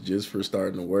bonuses just for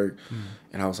starting to work.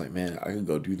 And I was like, man, I could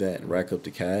go do that and rack up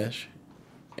the cash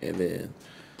and then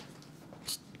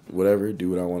whatever, do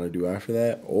what I want to do after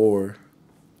that. Or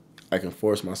I can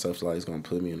force myself to, like, it's going to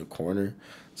put me in a corner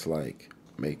to, like,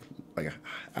 make, like,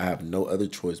 I have no other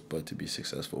choice but to be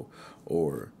successful.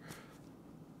 Or,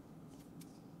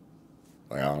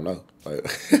 like, I don't know. Like,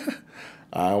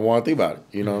 I don't want to think about it.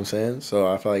 You know what I'm saying?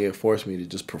 So I feel like it forced me to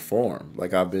just perform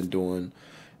like I've been doing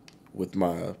with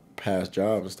my past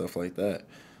job and stuff like that.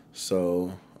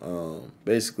 So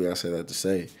basically I say that to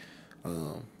say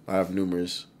I have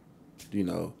numerous, you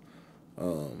know,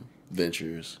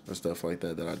 ventures and stuff like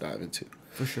that I dive into.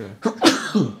 For sure.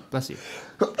 Bless you.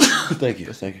 Thank you.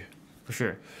 For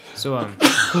sure. So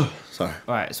sorry.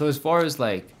 All right. So as far as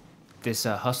like this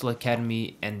Hustle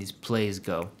Academy and these plays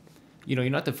go, you know,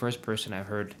 you're not the first person I've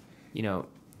heard, you know,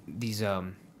 these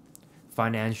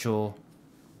financial,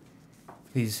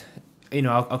 these, you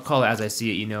know, I'll call it as I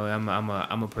see it. You know, I'm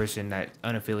a person that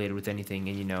unaffiliated with anything,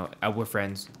 and you know, we're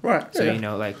friends. Right. So yeah. you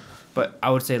know, like, but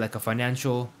I would say like a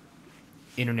financial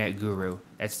internet guru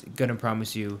that's gonna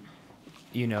promise you,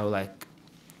 you know, like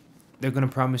they're gonna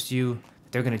promise you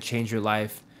they're gonna change your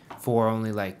life for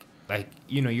only like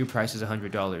you know your price is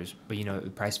 $100, but you know the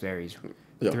price varies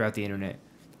Yeah. throughout the internet.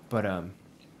 But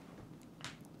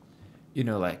you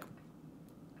know, like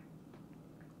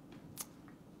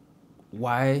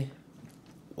why,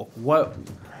 what,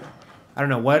 I don't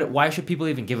know why should people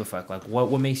even give a fuck? Like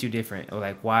what makes you different, or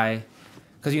like why?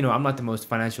 Because you know I'm not the most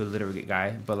financially literate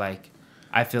guy, but like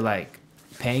I feel like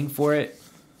paying for it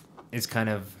is kind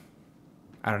of,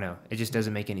 I don't know, it just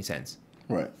doesn't make any sense.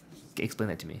 Right. Explain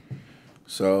that to me.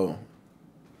 So,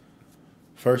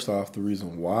 first off, the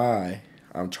reason why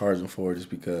I'm charging for it is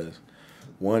because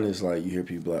one is like you hear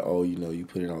people like, oh, you know, you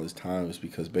put in all this time. It's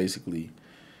because basically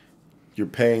you're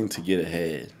paying to get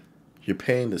ahead. You're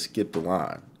paying to skip the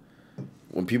line.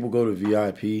 When people go to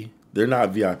VIP, they're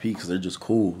not VIP because they're just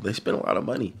cool. They spend a lot of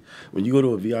money. When you go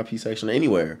to a VIP section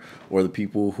anywhere, or the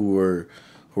people who are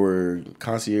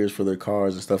concierge for their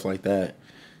cars and stuff like that,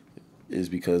 is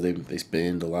because they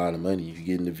spend a lot of money. You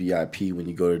get into VIP when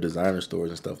you go to designer stores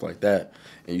and stuff like that,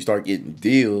 and you start getting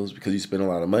deals because you spend a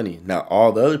lot of money. Now,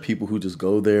 all the other people who just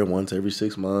go there once every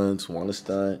 6 months, want to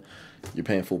stunt, you're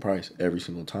paying full price every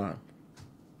single time.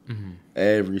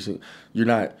 Mm-hmm. You're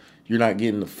not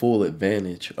getting the full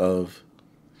advantage of,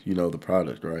 you know, the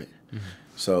product, right? Mm-hmm.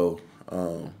 So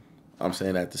I'm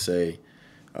saying that to say,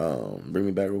 bring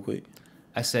me back real quick.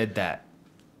 I said that.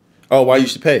 Oh, why you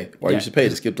should pay? You should pay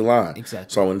to skip the line?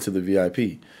 Exactly. So I went into the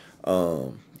VIP.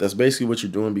 That's basically what you're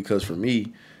doing because for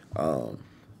me,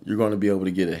 you're going to be able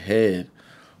to get ahead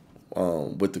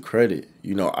with the credit.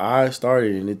 You know, I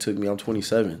started and it took me. I'm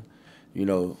 27. You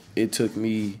know, it took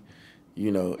me.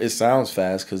 You know, it sounds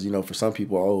fast because you know for some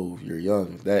people, oh, you're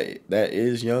young. That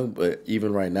is young, but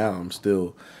even right now, I'm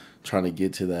still trying to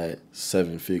get to that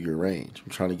 7-figure range.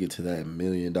 I'm trying to get to that $1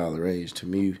 million range. To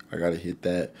me, I got to hit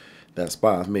that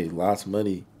spot. I've made lots of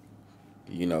money,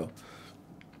 you know,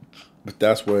 but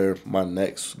that's where my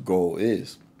next goal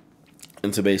is.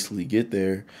 And to basically get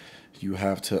there, you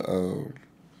have to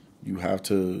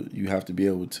be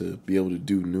able to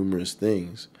do numerous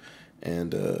things,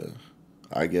 and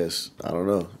I guess I don't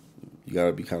know. You got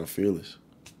to be kind of fearless.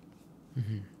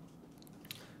 Mm-hmm.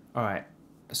 All right,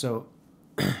 so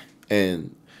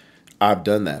and I've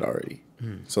done that already,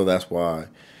 so that's why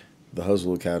the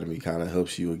Hustle Academy kind of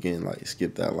helps you again, like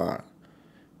skip that line.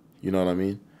 You know what I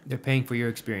mean? They're paying for your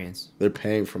experience. They're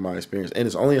paying for my experience, and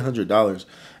it's only $100.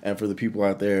 And for the people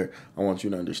out there, I want you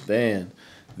to understand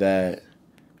that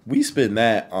we spend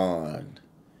that on,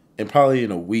 and probably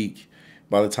in a week,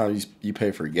 by the time you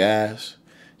pay for gas,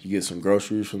 you get some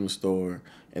groceries from the store,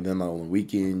 and then on the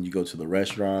weekend you go to the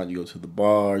restaurant, you go to the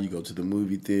bar, you go to the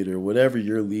movie theater, whatever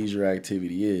your leisure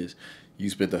activity is, you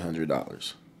spent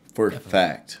 $100. For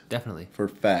fact. Definitely. For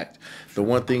fact. The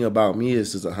one thing about me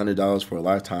is it's $100 for a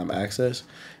lifetime access.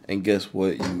 And guess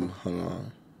what you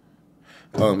hold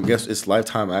on. Guess it's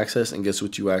lifetime access, and guess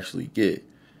what you actually get?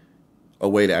 A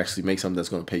way to actually make something that's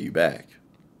going to pay you back.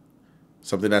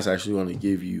 Something that's actually going to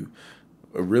give you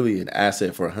really an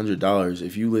asset for $100.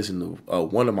 If you listen to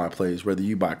one of my plays, whether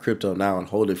you buy crypto now and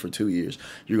hold it for 2 years,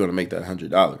 you're going to make that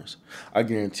 $100. I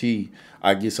guarantee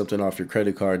I get something off your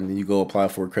credit card, and then you go apply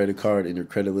for a credit card, and your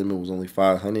credit limit was only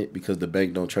 $500 because the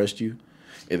bank don't trust you,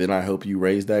 and then I help you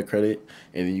raise that credit,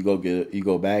 and then you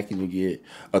go back and you get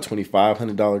a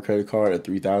 $2,500 credit card, a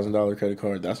 $3,000 credit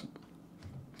card. That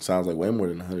sounds like way more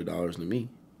than $100 to me.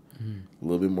 Mm-hmm. A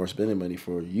little bit more spending money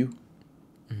for you.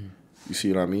 Mm-hmm. You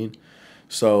see what I mean?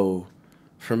 So,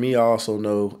 for me, I also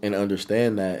know and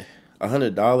understand that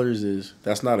 $100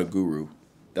 that's not a guru.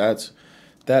 That's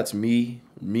me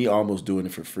almost doing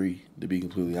it for free, to be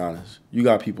completely honest. You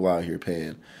got people out here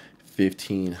paying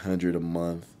 $1,500 a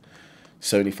month,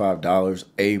 $75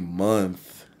 a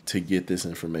month to get this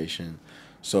information.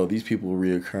 So these people are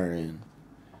reoccurring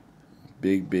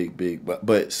big.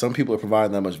 But some people are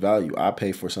providing that much value. I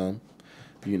pay for some,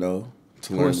 you know,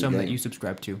 to learn. Who are some that you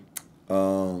subscribe to?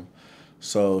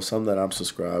 So some that I'm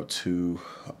subscribed to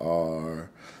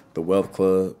are the Wealth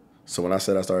Club. So when I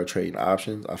said I started trading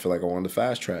options, I feel like I wanted to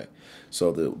fast track.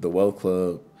 So the Wealth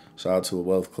Club, shout out to the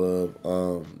Wealth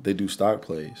Club. They do stock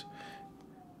plays.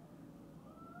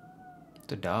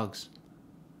 The dogs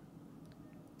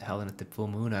howling at the full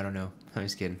moon. I don't know. I'm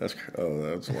just kidding. That's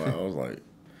why I was like,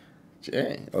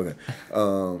 dang. Okay.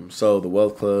 So the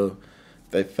Wealth Club,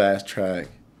 they fast track.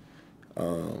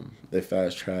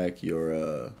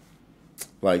 Your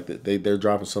like they're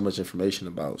dropping so much information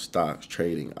about stocks,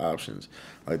 trading, options.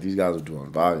 Like these guys are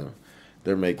doing volume.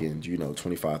 They're making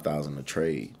 $25,000 a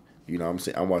trade.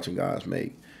 I'm watching guys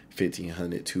make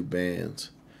 $1,500 2 bands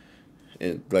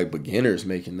and like beginners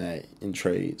making that in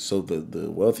trade. So the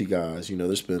wealthy guys, you know,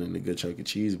 they're spending a good chunk of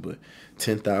cheese, but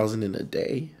 10,000 in a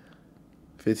day,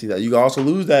 50,000. You can also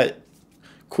lose that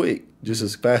quick, just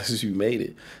as fast as you made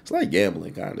it. It's like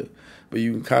gambling, kind of, but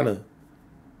you can kind of.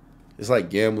 It's like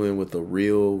gambling with a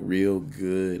real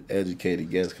good educated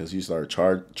guess, because you start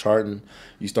charting,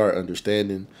 you start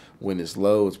understanding when it's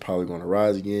low, it's probably going to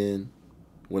rise again.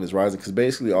 When it's rising, because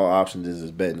basically all options is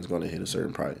betting it's going to hit a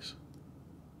certain price.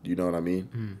 You know what I mean?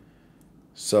 Mm.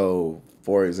 So,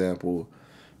 for example,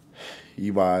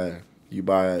 you put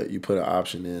an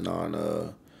option in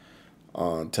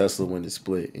on Tesla when it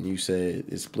split, and you said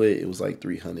it split. It was like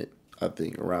 300, I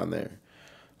think, around there.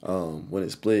 When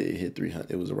it split, it hit 300.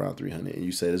 It was around 300, and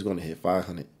you said it's going to hit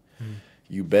 500.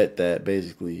 You bet that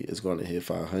basically it's going to hit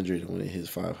 500, and when it hits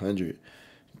 500,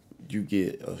 you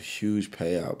get a huge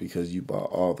payout because you bought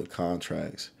all the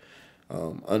contracts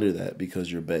under that,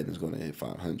 because your betting is going to hit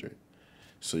 500.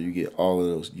 So you get all of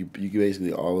those. You get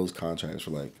basically all those contracts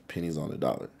for like pennies on the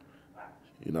dollar.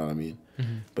 You know what I mean?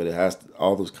 Mm-hmm. But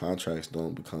all those contracts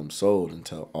don't become sold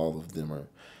until all of them are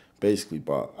basically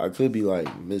bought. I could be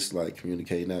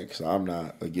communicating that, because I'm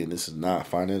not. Again, this is not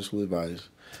financial advice.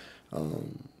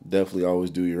 Definitely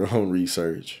always do your own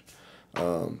research.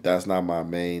 That's not my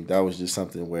main. That was just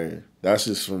something where that's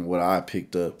just from what I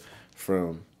picked up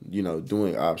from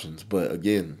doing options. But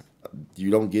again,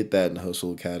 you don't get that in the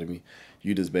Hustle Academy.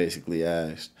 You just basically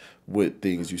asked what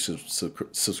things you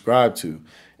subscribe to,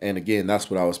 and again,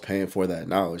 that's what I was paying for, that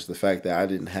knowledge. The fact that I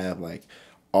didn't have like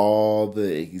all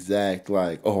the exact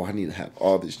I need to have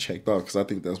all this checked off, because I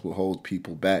think that's what holds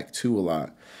people back too a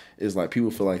lot. Is like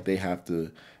people feel like they have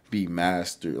to be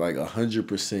master, like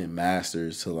 100%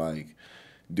 masters to like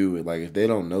do it. Like if they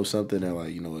don't know something, they're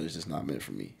like, it's just not meant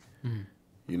for me. Mm-hmm.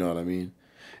 You know what I mean?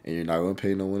 And you're not gonna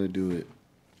pay no one to do it.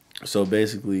 So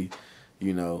basically,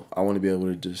 I want to be able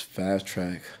to just fast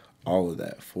track all of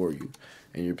that for you,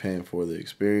 and you're paying for the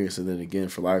experience. And then again,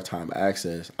 for lifetime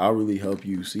access, I'll really help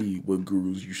you see what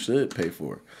gurus you should pay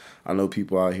for. I know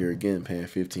people out here again paying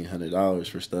 $1,500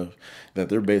 for stuff that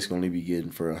they're basically only be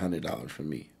getting for $100 from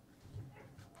me.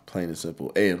 Plain and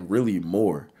simple, and really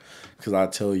more, because I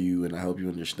tell you and I help you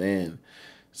understand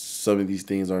some of these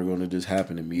things aren't going to just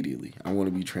happen immediately. I want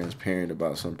to be transparent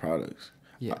about some products.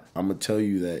 Yeah, I'm gonna tell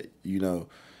you that you're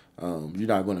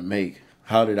not going to make.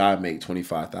 How did I make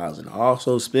 $25,000? I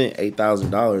also spent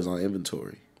 $8,000 on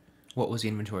inventory. What was the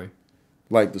inventory?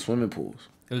 Like the swimming pools.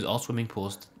 It was all swimming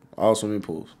pools. All swimming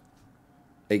pools.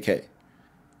 8K.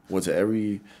 Went to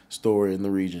every store in the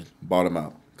region, bought them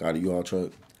out, got a U-Haul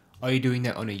truck. Are you doing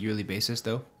that on a yearly basis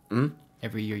though? Mm-hmm.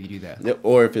 Every year you do that. Yep.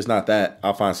 Or if it's not that,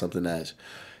 I'll find something that's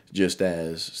just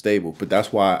as stable. But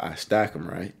that's why I stack them,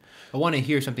 right? I want to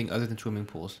hear something other than swimming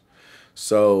pools.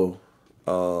 So,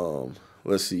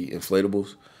 let's see,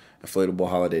 inflatable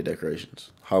holiday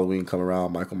decorations. Halloween come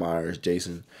around, Michael Myers,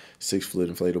 Jason, 6-foot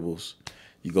inflatables.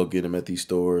 You go get them at these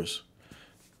stores,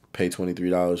 pay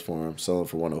 $23 for them, sell them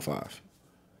for $105.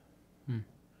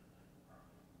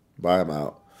 Buy them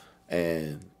out,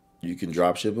 and you can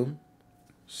drop ship them.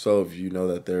 So if you know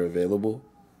that they're available,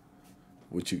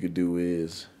 what you could do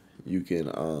is you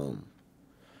can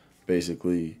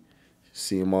basically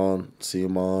see them on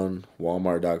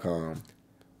Walmart.com.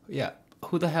 Yeah.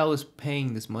 Who the hell is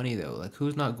paying this money though? Like,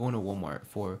 who's not going to Walmart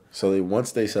for? So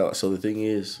once they sell. So the thing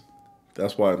is,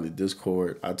 that's why in the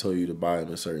Discord I tell you to buy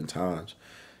them at certain times,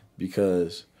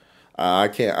 because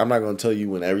I'm not gonna tell you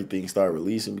when everything start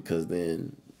releasing, because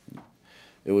then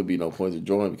it would be no point to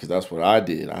join, because that's what I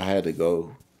did. I had to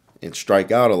go and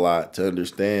strike out a lot to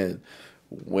understand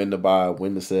when to buy,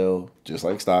 when to sell. Just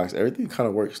like stocks, everything kind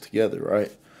of works together,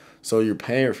 right? So you're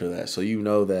paying for that. So you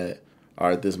know that, all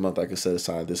right, this month I can set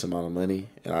aside this amount of money,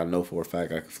 and I know for a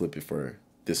fact I can flip it for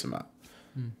this amount.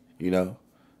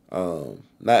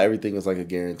 Not everything is like a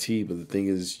guarantee, but the thing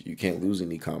is, you can't lose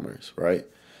in e-commerce, right?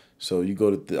 So you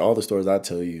go to all the stores I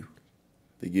tell you,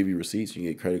 they give you receipts, you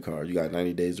get credit cards, you got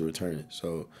 90 days to return it.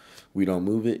 So we don't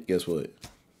move it, guess what?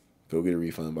 Go get a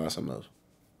refund, buy something else.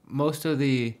 Most of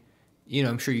the,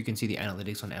 I'm sure you can see the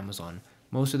analytics on Amazon.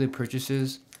 Most of the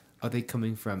purchases, are they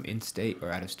coming from in-state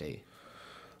or out of state?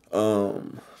 Out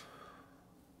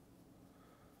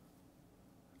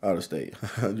of state,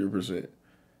 100%.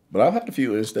 But I've had a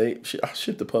few in-state. I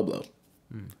shipped to Pueblo.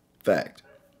 Fact.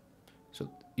 So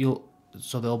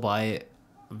they'll buy it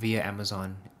via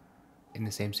Amazon in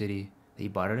the same city that you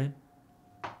bought it in?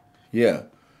 Yeah.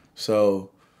 So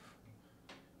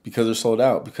because they're sold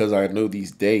out, because I know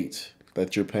these dates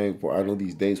that you're paying for. I know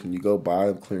these dates when you go buy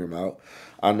them, clear them out.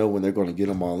 I know when they're going to get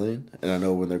them all in, and I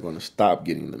know when they're going to stop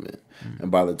getting them in.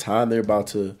 And by the time they're about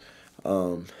to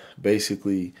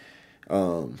basically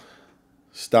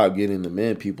stopped getting them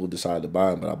in, people decided to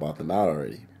buy them, but I bought them out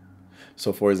already.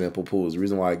 So, for example, pools. The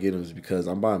reason why I get them is because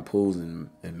I'm buying pools in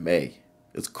May.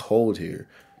 It's cold here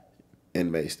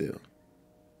in May still.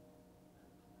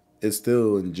 It's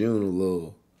still in June a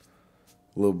little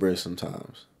brisk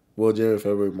sometimes. Well, January,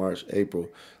 February, March, April,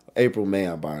 May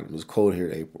I'm buying them. It's cold here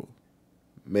in April.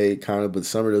 May kind of, but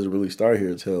summer doesn't really start here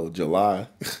until July,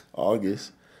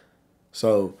 August.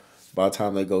 So by the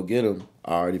time they go get them,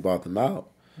 I already bought them out.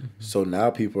 Mm-hmm. So now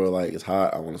people are like, it's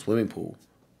hot, I want a swimming pool.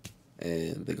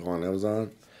 And they go on Amazon.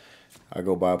 I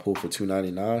go buy a pool for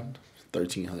 $299,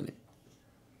 $1,300.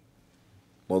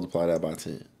 Multiply that by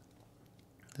 10.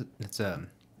 That's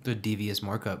the devious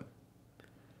markup.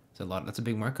 It's a lot. That's a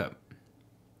big markup.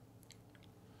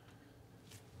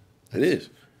 It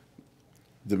is.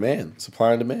 Demand,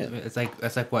 supply and demand. It's like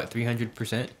that's like what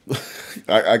 300%.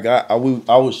 I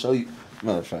will show you.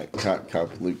 Matter of fact, can I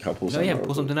pull something? No, yeah,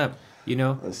 pull something up. You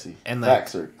know. Let's see. And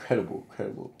facts are credible.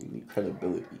 We need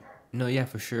credibility. No, yeah,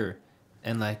 for sure.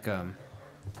 And like,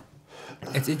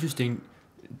 it's interesting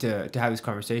to have this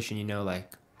conversation. You know,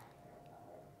 like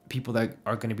people that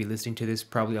are going to be listening to this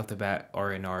probably off the bat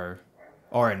are in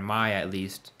my at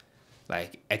least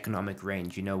like economic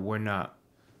range. You know,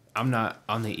 I'm not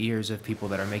on the ears of people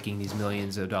that are making these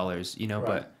millions of dollars, you know, right.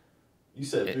 But you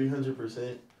said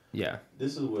 300%. Yeah.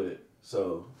 This is what.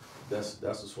 So that's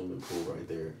a swimming pool right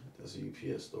there. That's a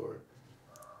UPS store.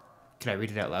 Can I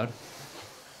read it out loud?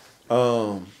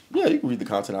 Yeah, you can read the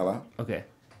content out loud. Okay. It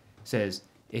says,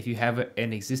 if you have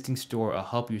an existing store, I'll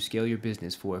help you scale your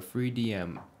business for a free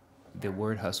DM the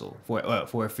word hustle. For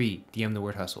a free DM the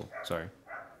word hustle. Sorry.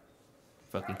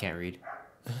 Fucking can't read.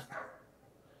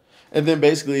 And then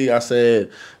basically I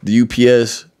said the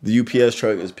UPS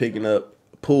truck is picking up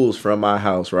pools from my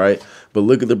house, right? But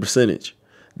look at the percentage.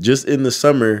 Just in the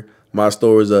summer, my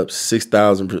store is up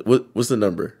 6,000. What's the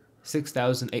number?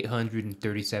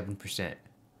 6,837%.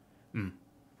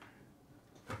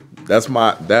 That's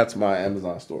my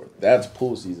Amazon store. That's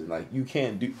pool season. Like you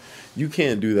can't do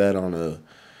that on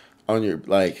your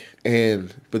like.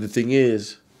 And but the thing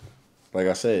is, like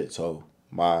I said, so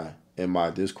in my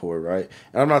Discord, right?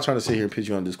 And I'm not trying to sit here and pitch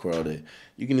you on Discord all day.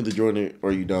 You can either join it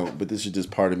or you don't, but this is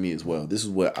just part of me as well. This is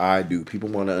what I do. People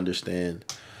want to understand.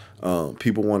 Oh,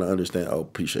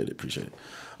 appreciate it.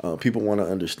 People want to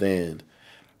understand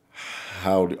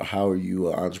how are you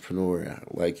an entrepreneur?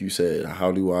 Like you said,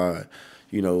 how do I,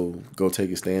 go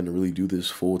take a stand and really do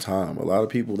this full time? There's a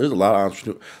lot of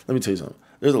entrepreneurs. Let me tell you something.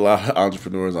 There's a lot of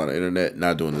entrepreneurs on the internet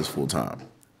not doing this full time.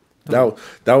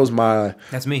 That's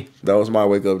me. That was my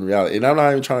wake up in reality. And I'm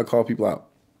not even trying to call people out.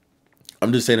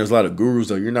 I'm just saying there's a lot of gurus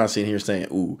though. You're not sitting here saying,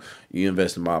 ooh, you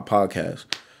invest in my podcast.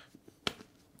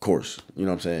 Of course. You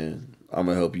know what I'm saying? I'm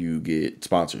going to help you get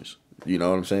sponsors. You know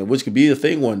what I'm saying? Which could be a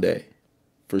thing one day.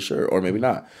 For sure. Or maybe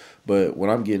not. But what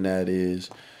I'm getting at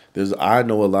is I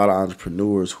know a lot of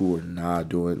entrepreneurs who are not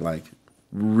doing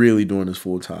really doing this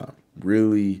full time.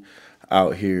 Really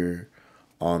out here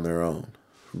on their own.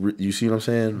 You see what I'm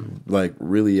saying? Like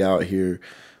really out here.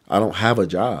 I don't have a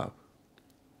job.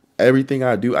 Everything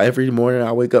I do, every morning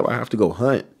I wake up, I have to go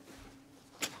hunt.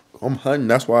 I'm hunting.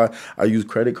 That's why I use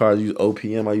credit cards, I use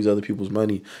OPM, I use other people's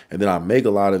money, and then I make a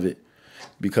lot of it.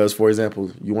 Because, for example,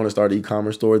 you want to start an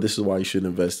e-commerce store, this is why you should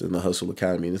invest in the Hustle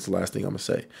Academy. And this is the last thing I'm going to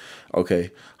say.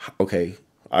 Okay,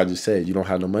 I just said you don't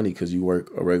have no money because you work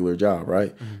a regular job,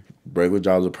 right? Mm-hmm. Regular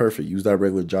jobs are perfect. Use that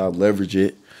regular job, leverage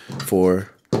it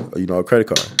for, a credit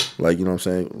card. Like, you know what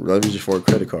I'm saying? Leverage it for a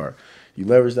credit card. You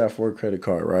leverage that for a credit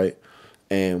card, right?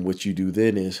 And what you do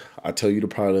then is I tell you the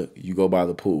product, you go buy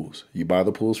the pools. You buy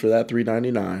the pools for that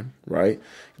 $399, right?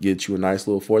 Get you a nice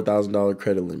little $4,000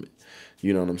 credit limit.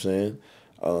 You know what I'm saying?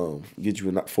 Get you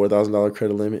a $4,000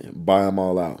 credit limit, buy them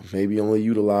all out. Maybe only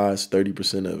utilize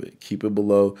 30% of it. Keep it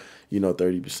below,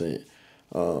 30%.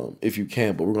 If you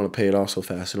can, but we're going to pay it off so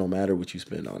fast it don't matter what you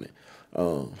spend on it.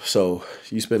 So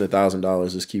you spend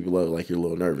 $1,000, just keep it low like you're a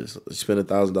little nervous. You spend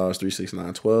 $1,000, 3, 6,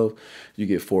 9, 12, you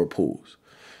get 4 pools.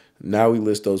 Now we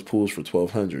list those pools for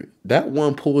 $1,200. That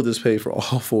one pool just paid for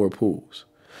all 4 pools.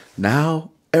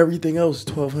 Now everything else,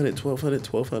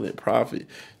 $1,200 profit.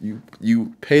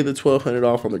 You pay the $1,200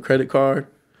 off on the credit card,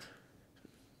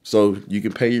 so you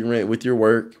can pay your rent with your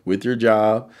work, with your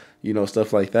job,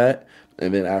 stuff like that.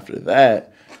 And then after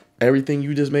that, everything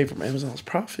you just made from Amazon is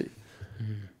profit.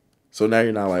 Mm-hmm. So now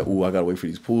you're not like, ooh, I gotta wait for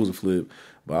these pools to flip,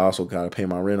 but I also gotta pay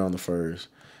my rent on the first.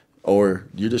 Or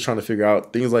you're just trying to figure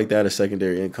out things like that as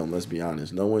secondary income. Let's be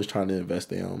honest. No one's trying to invest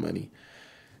their own money.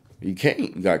 You can't.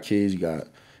 You got kids. You got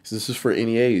This is for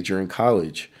any age. You're in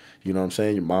college. You know what I'm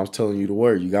saying? Your mom's telling you to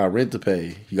work. You got rent to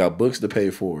pay. You got books to pay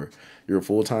for. You're a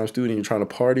full-time student. You're trying to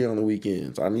party on the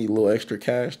weekends. I need a little extra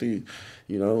cash to,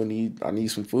 I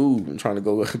need some food. I'm trying to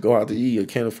go out to eat. I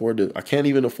can't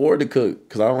even afford to cook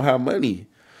because I don't have money.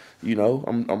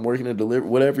 I'm working to deliver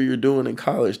whatever you're doing in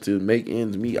college to make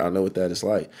ends meet. I know what that is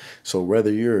like. So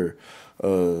whether you're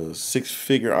a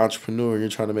six-figure entrepreneur and you're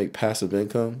trying to make passive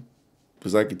income,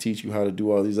 because I could teach you how to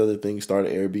do all these other things, start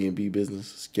an Airbnb business,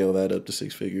 scale that up to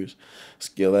 6 figures,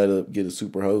 scale that up, get a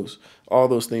super host, all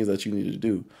those things that you need to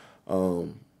do.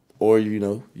 Or,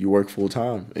 you work full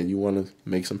time and you want to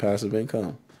make some passive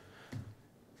income.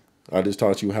 I just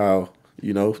taught you how,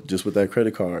 just with that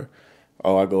credit card,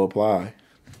 I go apply.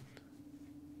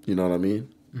 You know what I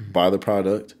mean? Mm-hmm. Buy the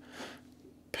product,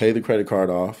 pay the credit card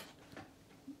off,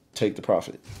 take the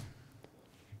profit.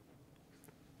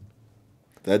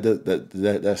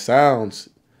 That sounds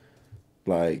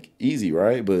like easy,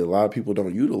 right? But a lot of people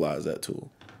don't utilize that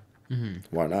tool. Mm-hmm.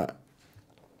 Why not?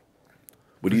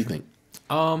 What do you think?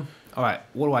 All right.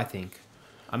 What do I think?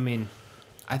 I mean,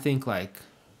 I think I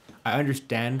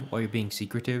understand why you're being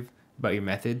secretive about your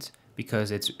methods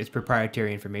because it's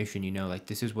proprietary information.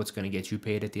 This is what's gonna get you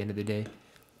paid at the end of the day.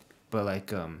 But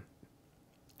from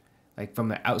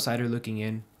the outsider looking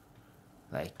in,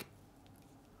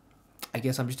 I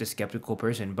guess I'm just a skeptical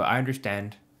person, but I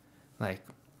understand, like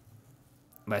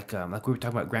we were talking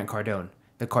about Grant Cardone,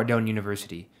 the Cardone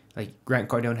University. Grant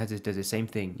Cardone does the same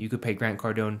thing. You could pay Grant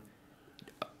Cardone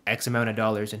X amount of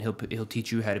dollars, and he'll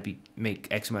teach you how to make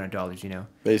X amount of dollars.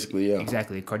 Basically, yeah.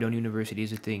 Exactly. Cardone University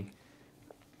is a thing.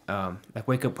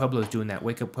 Wake Up Pueblo's doing that.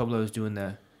 Wake Up Pueblo's doing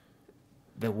the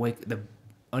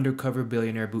undercover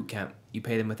billionaire boot camp. You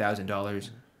pay them $1,000.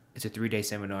 It's a 3-day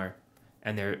seminar,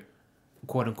 and they're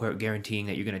quote unquote guaranteeing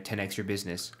that you're going to 10x your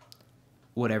business,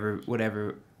 whatever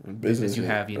business you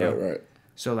have, Right.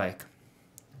 So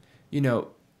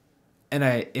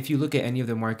and if you look at any of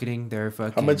the marketing, they're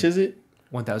fucking. How much is it?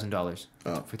 $1,000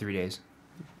 for 3 days.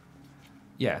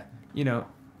 Yeah,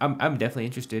 I'm definitely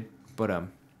interested, but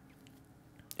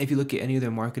if you look at any of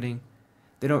their marketing,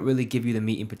 they don't really give you the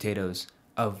meat and potatoes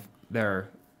of their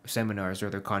seminars or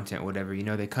their content, whatever.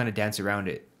 They kind of dance around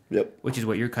it. Yep. Which is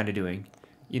what you're kind of doing.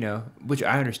 Which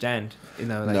I understand.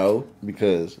 No,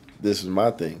 because this is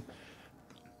my thing.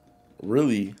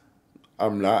 Really,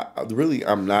 I'm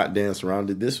not dancing around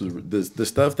it. The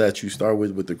stuff that you start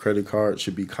with the credit card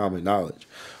should be common knowledge.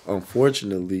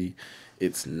 Unfortunately,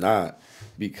 it's not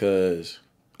because,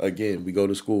 again, we go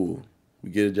to school, we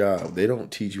get a job. They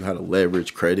don't teach you how to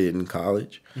leverage credit in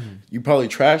college. Mm-hmm. You probably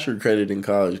trash your credit in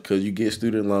college because you get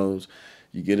student loans,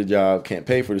 you get a job, can't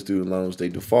pay for the student loans, they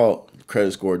default,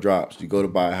 credit score drops. You go to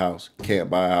buy a house, can't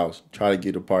buy a house, try to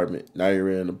get an apartment. Now you're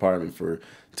in an apartment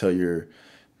until you're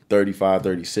 35,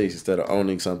 36 instead of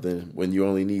owning something when you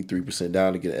only need 3%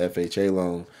 down to get an FHA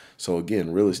loan. So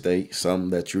again, real estate,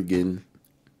 something that you're getting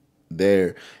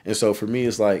there. And so for me,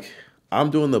 it's I'm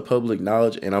doing the public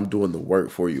knowledge and I'm doing the work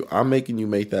for you. I'm making you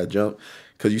make that jump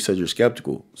because you said you're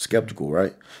skeptical,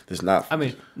 right? There's not. I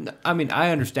mean,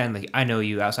 I understand. I know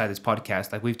you outside this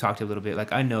podcast. We've talked a little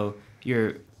bit. I know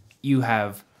you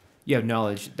have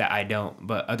knowledge that I don't,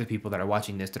 but other people that are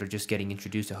watching this that are just getting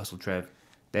introduced to HustleTrev,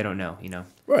 they don't know,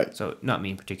 Right. So not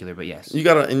me in particular, but yes. You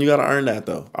gotta earn that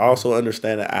though. I also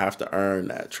understand that I have to earn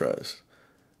that trust.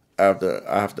 I have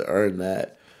to earn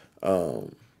that.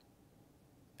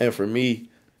 And for me,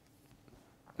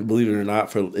 believe it or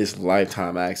not, it's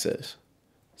lifetime access.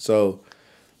 So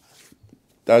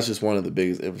that's just one of the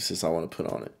biggest emphasis I want to put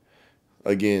on it.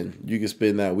 Again, you can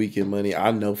spend that weekend money. I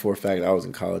know for a fact I was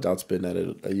in college. I'd spend that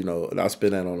I'll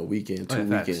spend that on a weekend, 2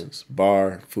 weekends,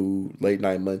 bar, food, late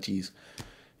night munchies,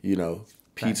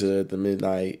 pizza at the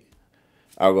midnight,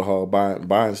 alcohol,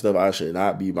 buying stuff I should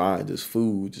not be buying, just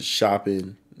food, just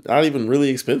shopping, not even really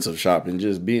expensive shopping,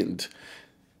 just being,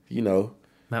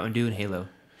 Mountain Dew and Halo.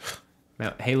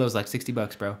 Halo's like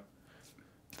 $60, bro.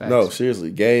 Facts. No,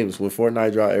 seriously, games. When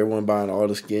Fortnite dropped, everyone buying all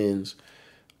the skins.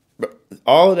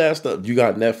 All of that stuff. You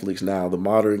got Netflix now. The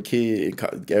modern kid,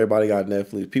 everybody got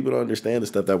Netflix. People don't understand the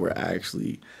stuff that we're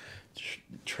actually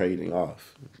trading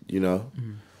off,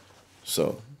 Mm-hmm.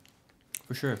 So,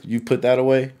 for sure, you put that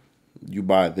away, you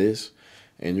buy this,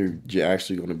 and you're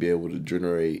actually going to be able to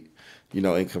generate,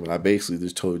 income. And I basically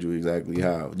just told you exactly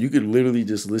how. You could literally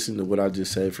just listen to what I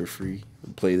just said for free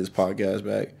and play this podcast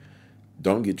back.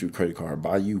 Don't get you a credit card.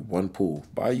 Buy you one pool.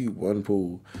 Buy you one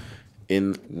pool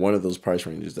in one of those price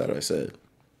ranges that I said.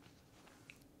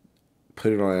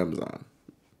 Put it on Amazon.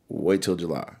 Wait till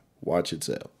July. Watch it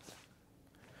sell.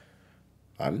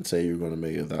 I didn't say you were going to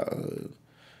make it that,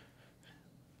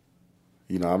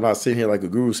 You know, I'm not sitting here like a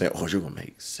guru saying, "Oh, you're gonna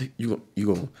make you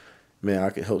gonna, man, I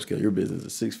can help scale your business to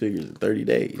 6 figures in 30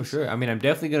 days." For sure. I mean, I'm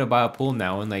definitely gonna buy a pool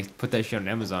now and like put that shit on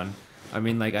Amazon. I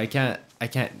mean, like I can't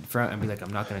front and be like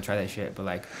I'm not gonna try that shit, but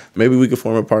like maybe we could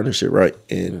form a partnership, right?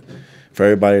 And for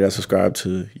everybody that's subscribed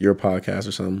to your podcast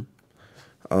or something,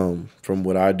 from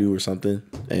what I do or something,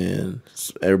 and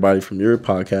everybody from your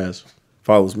podcast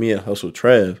follows me at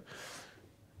HustleTrev.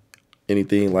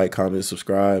 Anything, like, comment,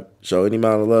 subscribe, show any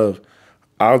amount of love,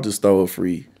 I'll just throw a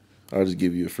free. I'll just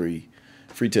give you a free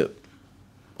tip.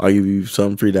 I'll give you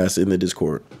something free that's in the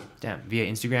Discord. damn, via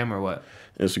Instagram or what?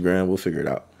 Instagram, we'll figure it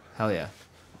out. Hell yeah,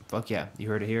 fuck yeah! You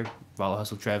heard it here. Follow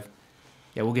HustleTrev.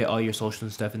 Yeah, we'll get all your social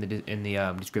and stuff in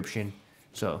the description.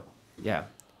 So yeah,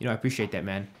 you know I appreciate that,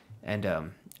 man, and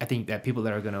I think that people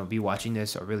that are gonna be watching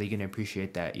this are really gonna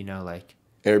appreciate that. You know, like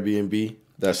Airbnb,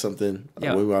 that's something we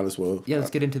might as well. Yeah,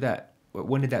 let's get into that.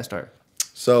 When did that start?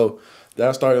 So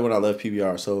that started when I left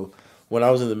PBR. So when I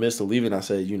was in the midst of leaving, I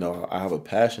said, you know, I have a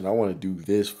passion. I want to do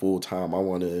this full time. I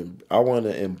want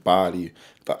to embody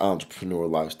the entrepreneur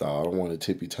lifestyle. I don't want to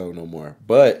tippy toe no more.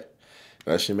 But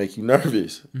that should make you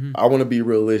nervous. Mm-hmm. I want to be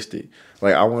realistic.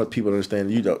 Like, I want people to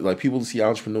understand, you know, like people see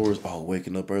entrepreneurs,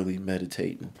 waking up early,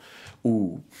 meditating.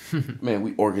 Ooh, man,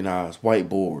 we organize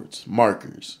whiteboards,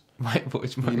 markers.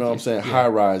 Whiteboards, markers. You know what I'm saying? Yeah. High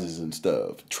rises and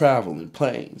stuff, traveling,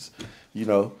 planes. You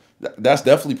know, that's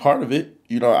definitely part of it.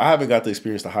 You know, I haven't got to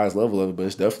experience the highest level of it, but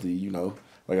it's definitely, you know,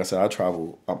 like I said, I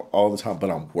travel all the time, but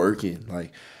I'm working.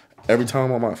 Like, every time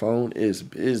I'm on my phone is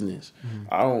business.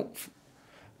 Mm-hmm.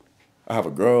 I have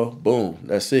a girl, boom,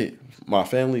 that's it. My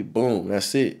family, boom,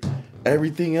 that's it.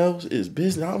 Everything else is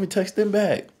business. I don't even text them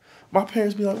back. My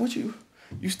parents be like, "What you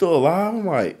still alive?" I'm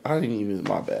like, I didn't even,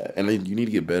 my bad. And then you need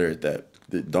to get better at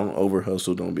that. Don't over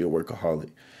hustle. Don't be a workaholic.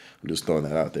 I'm just throwing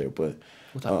that out there, but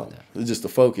we'll talk about that. It's just the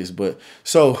focus. But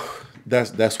so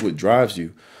that's what drives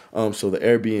you. So the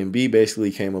Airbnb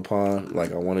basically came upon,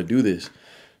 like, I want to do this.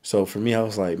 So for me, I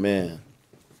was like, man,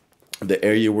 the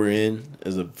area we're in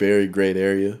is a very great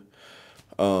area.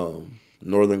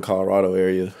 Northern Colorado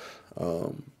area.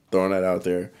 Throwing that out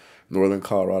there. Northern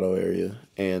Colorado area.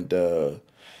 And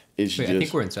it's Wait, I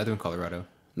think we're in Southern Colorado.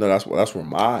 No, that's where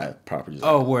my property is.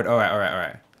 Oh, word. All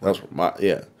right. That's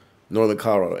where Northern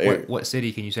Colorado area. What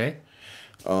city can you say?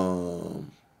 The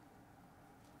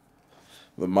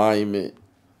Monument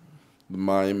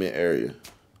area.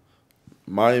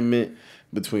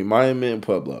 Between Monument and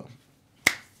Pueblo.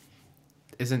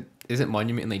 Isn't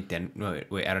Monument in like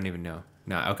wait, I don't even know.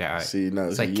 No, okay, all right. See, no,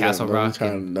 it's like Castle Rock.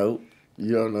 Nope.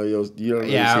 You don't know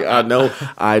Yeah,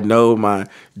 I know my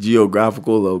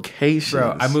geographical locations.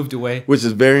 Bro, I moved away, which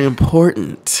is very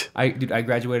important. I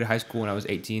graduated high school when I was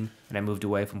 18, and I moved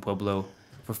away from Pueblo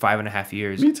for 5.5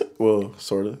 years. Me too. Well,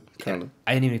 sort of, kind of.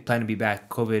 I didn't even plan to be back.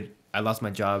 COVID. I lost my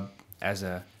job I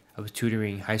was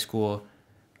tutoring high school,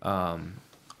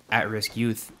 at-risk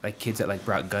youth, like kids that like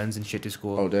brought guns and shit to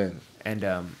school. Oh damn. And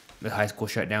the high school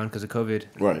shut down because of COVID.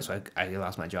 Right. So I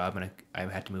lost my job and I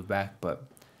had to move back, but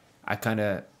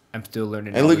I'm still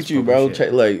learning. And look at you, bro.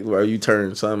 Like, where you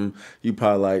turn something, you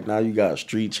probably like, now you got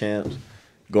street champs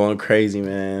going crazy,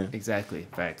 man. Exactly.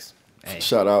 Facts. Hey.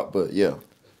 Shout out, but yeah.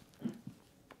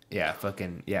 Yeah,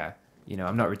 fucking, yeah. You know,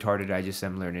 I'm not retarded. I just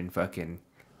am learning fucking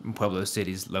Pueblo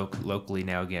cities locally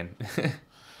now again.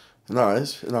 I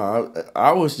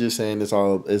was just saying it's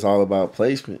all about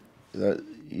placement.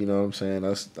 You know what I'm saying?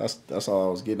 That's all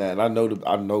I was getting at. And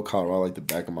I know Colorado like the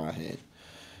back of my hand.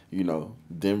 You know,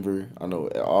 Denver, I know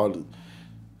all the,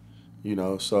 you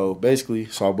know, so basically,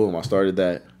 boom, I started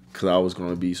that because I was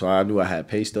going to be, so I knew I had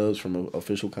pay stubs from an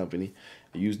official company.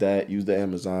 I used the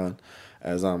Amazon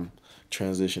as I'm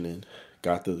transitioning,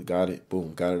 got it,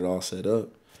 boom, got it all set up.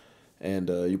 And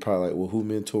you're probably like, well, who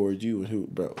mentored you and who,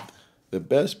 bro? The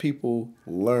best people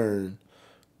learn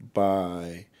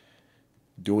by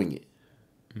doing it.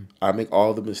 I make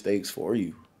all the mistakes for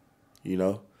you, you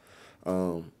know?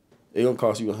 It's going to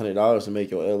cost you $100 to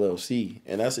make your LLC,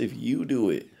 and that's if you do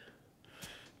it.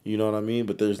 You know what I mean?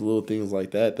 But there's little things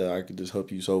like that I could just help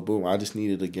you. So, boom, I just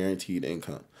needed a guaranteed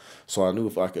income. So I knew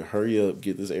if I could hurry up,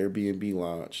 get this Airbnb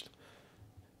launched,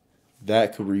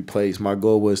 that could replace. My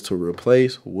goal was to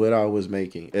replace what I was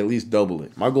making, at least double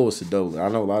it. My goal was to double it. I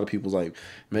know a lot of people's like,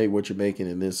 make what you're making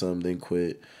and then some, then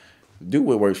quit. Do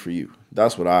what works for you.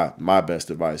 That's what my best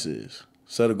advice is.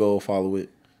 Set a goal, follow it.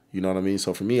 You know what I mean?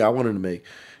 So for me, I wanted to make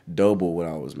double what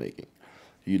I was making,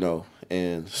 you know?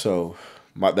 And so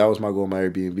that was my goal, my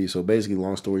Airbnb. So basically,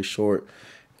 long story short,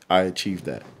 I achieved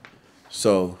that.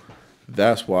 So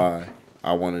that's why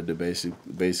I wanted to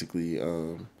basically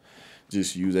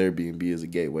just use Airbnb as a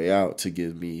gateway out to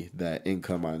give me that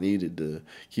income I needed to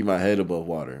keep my head above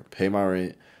water, pay my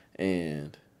rent,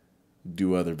 and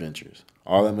do other ventures.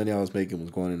 All that money I was making was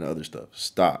going into other stuff,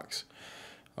 stocks,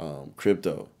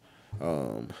 crypto,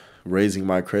 raising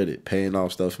my credit, paying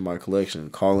off stuff in my collection,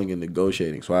 calling and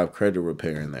negotiating. So I have credit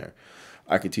repair in there.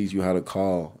 I could teach you how to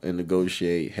call and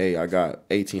negotiate. Hey, I got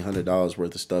 $1,800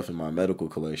 worth of stuff in my medical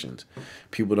collections.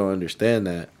 People don't understand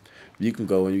that. You can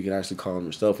go and you can actually call them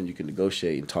yourself and you can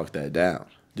negotiate and talk that down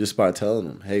just by telling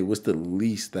them, hey, what's the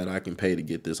least that I can pay to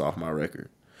get this off my record?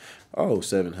 Oh,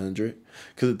 $700.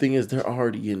 Because the thing is, they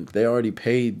already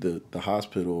paid the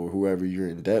hospital or whoever you're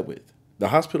in debt with. The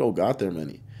hospital got their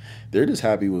money. They're just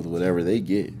happy with whatever they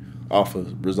get off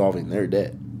of resolving their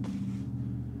debt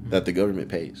that the government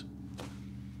pays.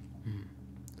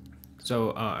 So,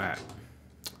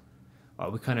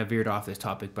 we kind of veered off this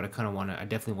topic, but I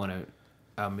definitely want to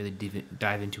really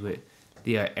dive into it.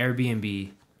 The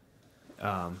Airbnb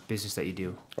business that you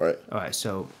do. All right. All right.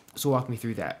 So walk me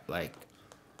through that. Like,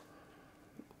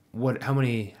 how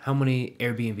many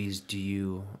Airbnbs do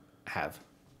you have?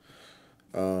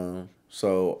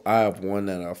 So I have one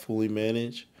that I fully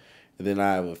manage, and then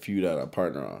I have a few that I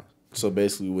partner on. So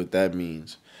basically, what that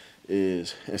means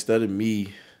is instead of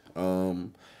me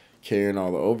carrying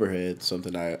all the overhead,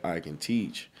 something I can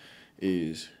teach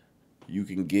is you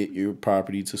can get your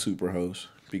property to Superhost,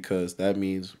 because that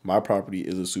means my property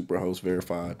is a Superhost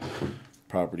verified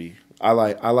property. I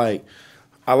like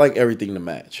everything to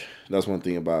match. That's one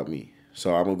thing about me.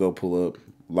 So I'm gonna go pull up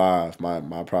live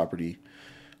my property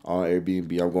on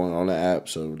Airbnb. I'm going on the app,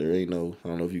 so there ain't no, I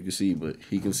don't know if you can see, but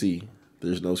he can see.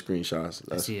 There's no screenshots.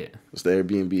 I see it. It's the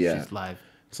Airbnb app. It's live.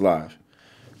 It's live.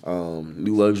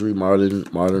 New luxury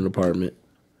modern apartment.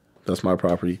 That's my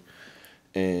property.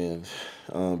 And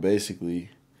basically,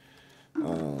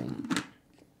 no,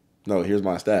 here's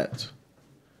my stats.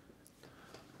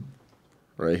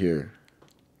 Right here.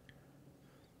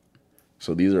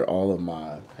 So these are all of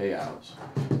my payouts.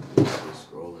 Just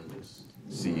scroll and just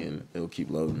see, and it'll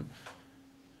keep loading.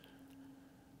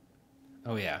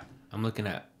 Oh yeah, I'm looking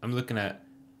at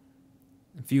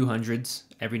a few hundreds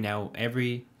every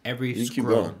You keep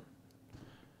scroll. going.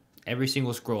 Every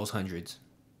single scroll is hundreds.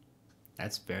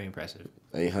 That's very impressive.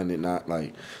 800, not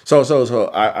like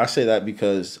so. I say that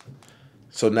because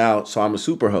I'm a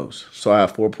super host. So I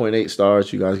have 4.8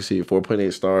 stars. You guys can see it.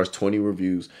 4.8 stars, 20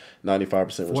 reviews, 95%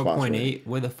 response rate. 4.8.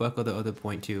 Where the fuck are the other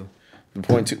 0.2? The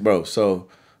 0.2, bro. So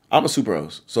I'm a super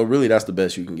host. So really, that's the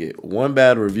best you can get. One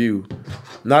bad review,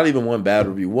 not even one bad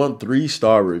review. 1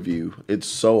 3-star review. It's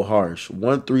so harsh.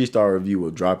 1 3-star review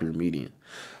will drop your median.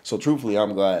 So truthfully,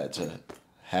 I'm glad to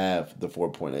have the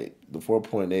 4.8. The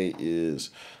 4.8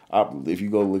 is, if you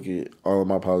go look at all of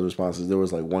my positive responses, there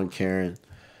was like one Karen.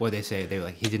 What they say? They were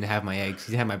like, he didn't have my eggs.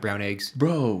 He didn't have my brown eggs.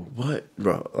 Bro, what?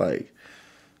 Bro, like,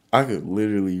 I could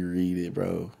literally read it,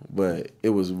 bro. But it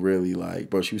was really like,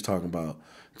 bro, she was talking about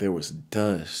there was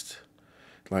dust.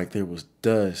 Like, there was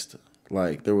dust.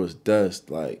 Like, there was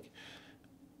dust, like,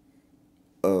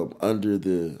 under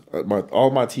the,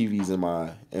 all my TVs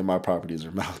in my properties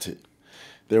are mounted.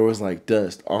 There was like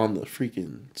dust on the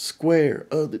freaking square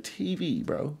of the TV,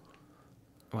 bro.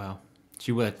 Wow.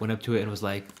 She went up to it and was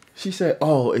like, she said,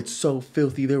 "Oh, it's so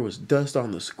filthy. There was dust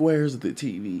on the squares of the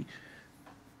TV."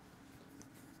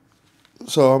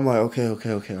 So I'm like, okay, all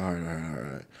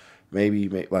right. Maybe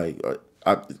like,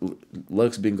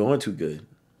 luck's been going too good.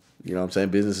 You know what I'm saying?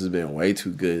 Business has been way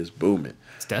too good. It's booming.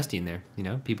 It's dusty in there. You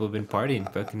know, people have been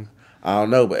partying, fucking. I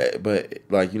don't know, but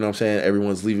like, you know what I'm saying?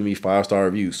 Everyone's leaving me 5-star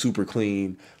reviews, super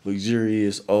clean,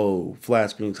 luxurious,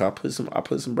 flat screen. So I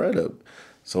put some bread up.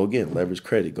 So again, leverage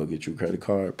credit. Go get your credit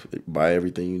card, buy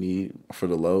everything you need for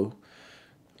the low,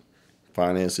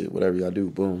 finance it, whatever y'all do,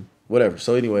 boom, whatever.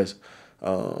 So anyways,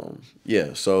 so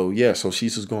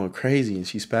she's just going crazy and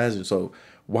she's spazzing. So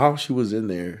while she was in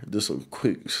there, just a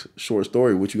quick short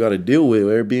story, what you got to deal with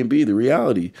Airbnb, the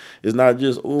reality is not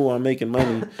just, I'm making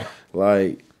money.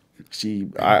 Like,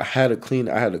 I had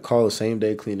to call the same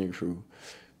day cleaning crew,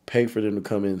 pay for them to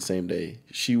come in the same day.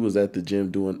 She was at the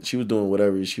gym doing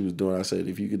whatever she was doing. I said,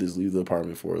 if you could just leave the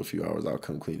apartment for a few hours, I'll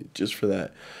come clean it. Just for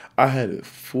that, I had it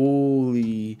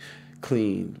fully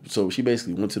clean. So she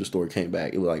basically went to the store, came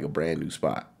back. It was like a brand new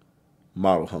spot,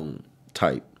 model home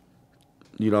type.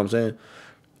 You know what I'm saying?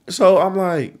 So I'm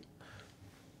like,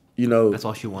 that's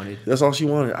all she wanted. That's all she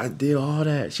wanted. I did all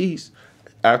that.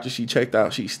 After she checked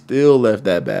out, she still left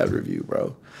that bad review,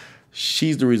 bro.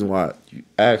 She's the reason why you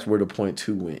asked where the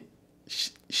 0.2 went.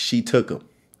 She took them.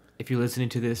 If you're listening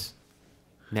to this,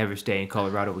 never stay in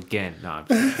Colorado again. No, I'm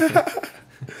just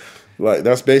like,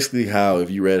 that's basically how, if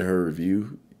you read her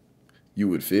review, you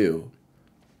would feel.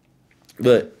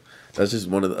 But that's just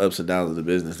one of the ups and downs of the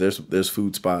business. There's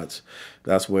food spots.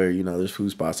 That's where, you know, there's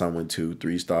food spots I went to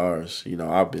 3 stars. You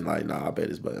know, I've been like, nah, I bet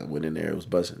it's but I went in there, it was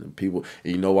busting. And people,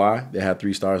 and you know why? They had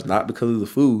 3 stars, not because of the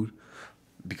food,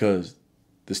 because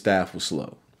the staff was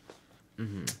slow.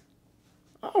 Mm-hmm.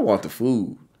 I want the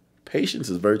food. Patience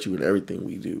is virtue in everything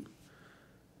we do.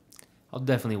 I'll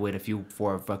definitely wait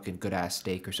for a fucking good ass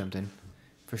steak or something,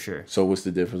 for sure. So what's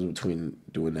the difference between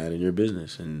doing that in your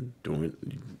business and doing?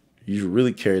 You should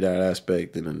really carry that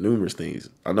aspect into numerous things.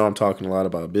 I know I'm talking a lot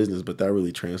about business, but that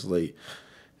really translates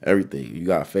everything. You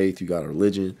got faith, you got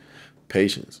religion,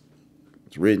 patience.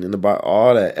 It's written in the Bible.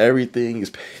 All that, everything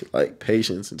is like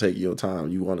patience and taking your time.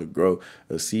 You want to grow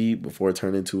a seed before it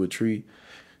turns into a tree.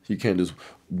 You can't just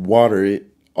water it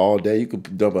all day. You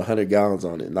could dump 100 gallons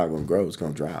on it. It's not going to grow. It's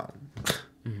going to drown.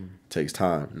 Mm-hmm. Takes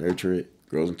time. Nurture it.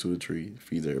 Grows into a tree.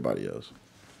 Feeds everybody else.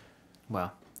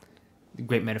 Wow.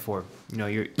 Great metaphor. You know,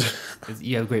 you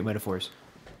have great metaphors.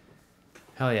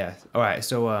 Hell yeah. All right.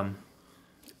 So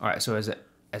as the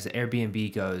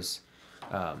Airbnb goes,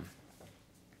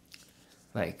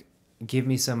 like give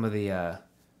me some of the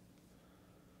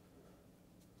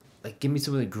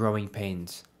growing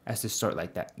pains as to start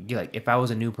like that. Like if I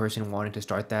was a new person wanting to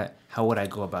start that, how would I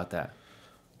go about that?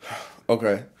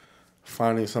 Okay.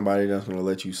 Finding somebody that's going to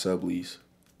let you sublease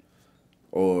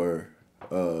or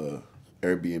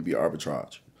Airbnb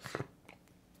arbitrage.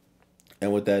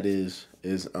 And what that is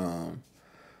going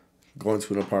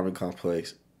to an apartment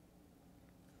complex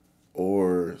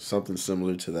or something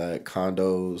similar to that,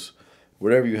 condos,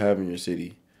 whatever you have in your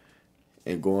city,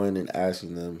 and going and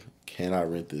asking them, can I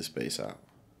rent this space out?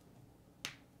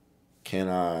 Can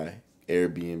I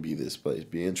Airbnb this place?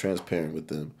 Being transparent with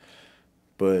them.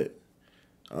 But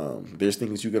there's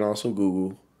things you can also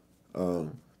Google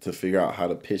to figure out how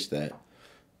to pitch that.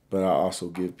 But I also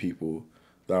give people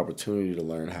the opportunity to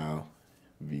learn how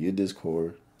via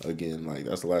Discord. Again, like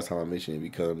that's the last time I mentioned it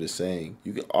because I'm just saying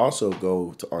you can also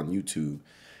go on YouTube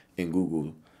and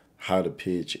Google how to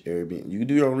pitch Airbnb. You can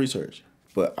do your own research,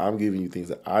 but I'm giving you things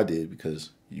that I did because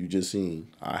you just seen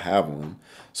I have one.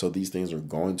 So these things are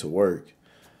going to work.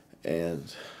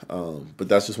 And but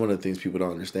that's just one of the things people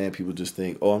don't understand. People just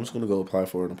think, oh, I'm just going to go apply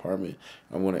for an apartment.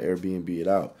 I'm going to Airbnb it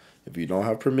out. If you don't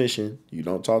have permission, you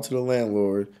don't talk to the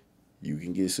landlord, you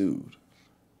can get sued.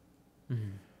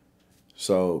 Mm-hmm.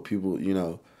 So people, you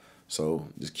know, so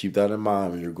just keep that in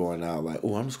mind when you're going out. Like,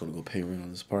 oh, I'm just going to go pay rent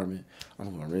on this apartment. I'm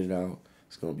going to rent it out.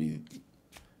 It's going to be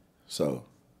so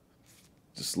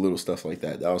just little stuff like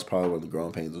that. That was probably one of the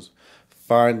growing pains was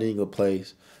finding a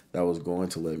place that was going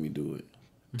to let me do it.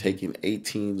 Mm-hmm. Taking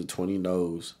 18 to 20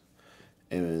 no's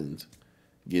and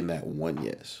getting that one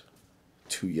yes,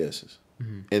 2 yeses.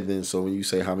 Mm-hmm. And then so when you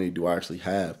say how many do I actually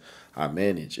have, I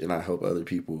manage and I help other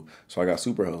people. So I got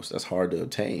Superhost. That's hard to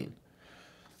obtain.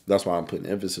 That's why I'm putting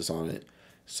emphasis on it.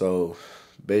 So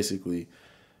basically,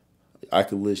 I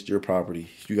could list your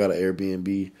property. You got an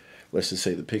Airbnb. Let's just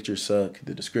say the pictures suck,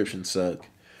 the descriptions suck.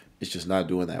 It's just not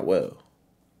doing that well.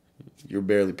 You're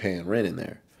barely paying rent in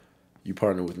there. You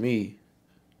partner with me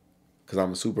because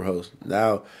I'm a Superhost.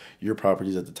 Now your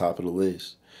property's at the top of the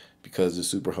list because the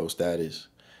Superhost status.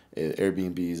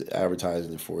 Airbnb is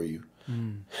advertising it for you,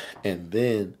 and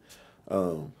then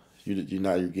you're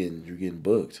getting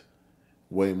booked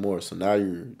way more. So now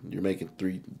you're making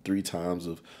three times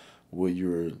of what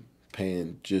you're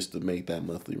paying just to make that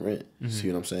monthly rent. Mm-hmm. See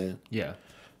what I'm saying? Yeah.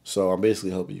 So I'm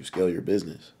basically helping you scale your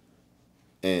business,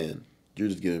 and you're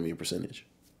just giving me a percentage.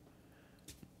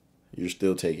 You're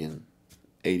still taking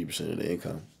 80% of the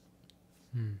income.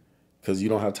 Because you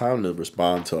don't have time to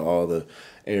respond to all the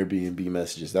Airbnb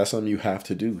messages. That's something you have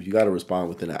to do. You got to respond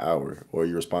within an hour or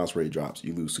your response rate drops.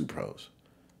 You lose Superhost.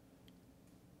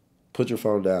 Put your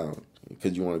phone down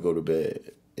because you want to go to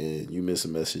bed and you miss a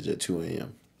message at 2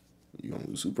 a.m. You're going to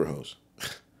lose Superhost.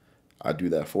 I do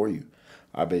that for you.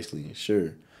 I basically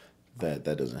ensure that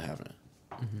doesn't happen.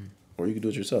 Mm-hmm. Or you can do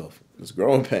it yourself. It's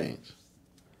growing pains.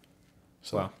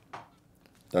 So wow.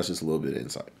 That's just a little bit of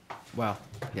insight. Wow.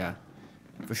 Yeah.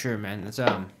 For sure, man. That's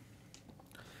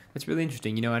really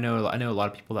interesting. You know, I know a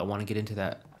lot of people that want to get into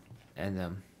that,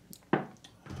 and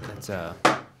that's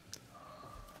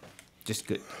just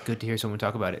good to hear someone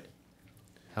talk about it.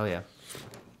 Hell yeah.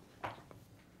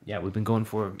 Yeah, we've been going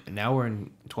for an hour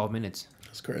and 12 minutes.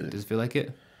 That's crazy. Does it feel like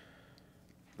it?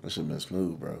 That should have been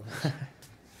smooth, bro.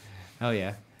 Hell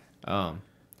yeah. All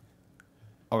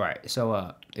right.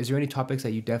 So, is there any topics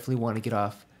that you definitely want to get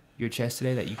off your chest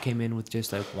today that you came in with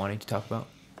just like wanting to talk about?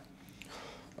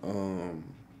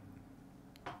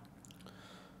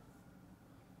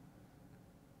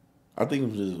 I think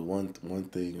it was just one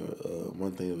thing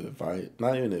of advice,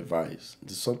 not even advice,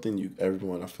 just something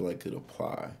everyone I feel like could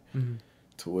apply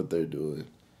to what they're doing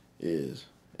is,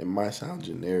 it might sound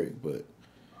generic, but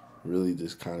really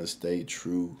just kind of stay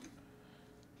true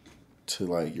to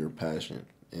like your passion,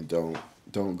 and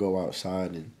don't go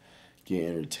outside and get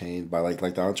entertained by like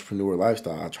the entrepreneur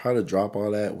lifestyle. I try to drop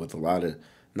all that with a lot of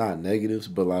not negatives,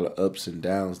 but a lot of ups and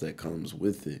downs that comes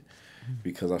with it,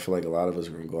 because I feel like a lot of us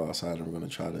are gonna go outside and we're gonna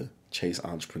try to chase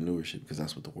entrepreneurship because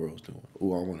that's what the world's doing.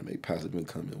 Oh, I want to make passive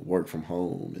income and work from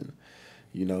home, and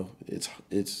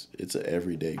it's an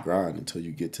everyday grind until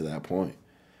you get to that point.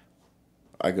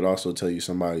 I could also tell you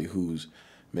somebody who's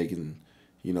making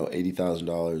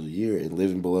 $80,000 a year and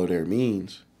living below their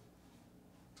means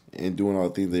and doing all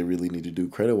the things they really need to do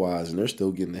credit wise, and they're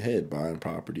still getting ahead, buying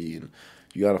property, and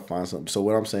you got to find something. So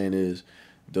what I'm saying is,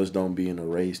 just don't be in a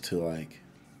race to like,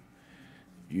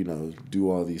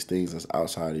 do all these things that's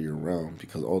outside of your realm,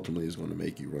 because ultimately it's going to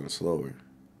make you run slower.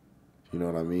 You know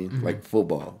what I mean? Mm-hmm. Like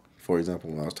football, for example,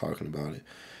 when I was talking about it,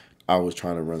 I was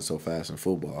trying to run so fast in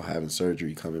football, having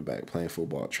surgery, coming back, playing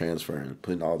football, transferring,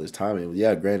 putting all this time in.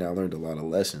 Yeah, granted, I learned a lot of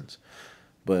lessons,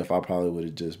 but if I probably would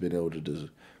have just been able to just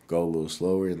go a little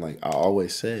slower, and like I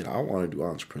always said, I want to do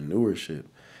entrepreneurship,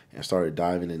 and started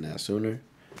diving in that sooner,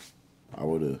 I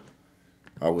would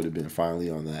have been finally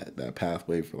on that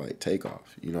pathway for like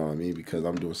takeoff. You know what I mean? Because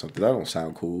I'm doing something that don't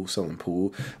sound cool, selling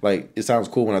pool. Like, it sounds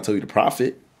cool when I tell you the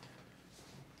profit.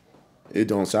 It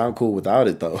don't sound cool without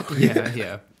it though.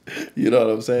 Yeah. You know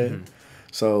what I'm saying? Mm-hmm.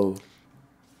 So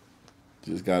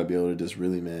just gotta be able to just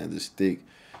really, man, just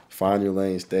find your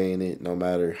lane, stay in it, no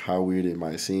matter how weird it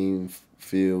might seem,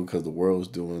 feel, because the world's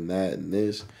doing that and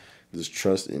this. Just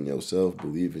trust in yourself,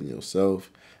 believe in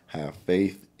yourself, have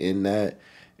faith in that.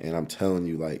 And I'm telling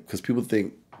you, like, because people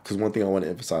think, because one thing I want to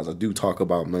emphasize, I do talk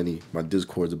about money, my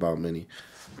Discord's about money,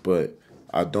 but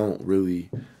I don't really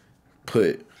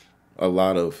put a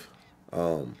lot of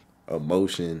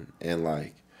emotion and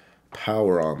like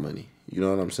power on money. You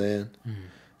know what I'm saying? Mm-hmm.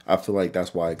 I feel like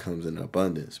that's why it comes in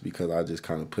abundance, because I just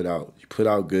kind of put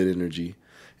out good energy,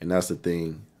 and that's the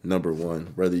thing. Number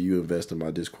one, whether you invest in my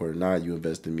Discord or not, you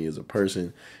invest in me as a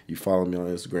person, you follow me on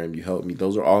Instagram, you help me.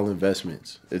 Those are all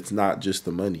investments. It's not just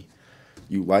the money.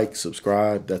 You like,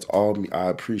 subscribe, that's all me. I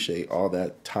appreciate all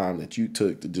that time that you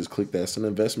took to just click. That's an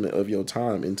investment of your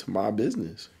time into my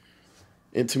business,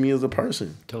 into me as a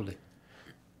person. Totally.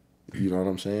 You know what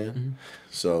I'm saying? Mm-hmm.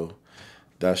 So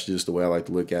that's just the way I like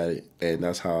to look at it. And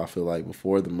that's how I feel like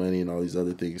before the money and all these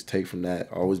other things, take from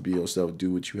that. Always be yourself,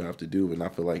 do what you have to do. And I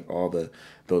feel like all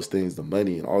those things, the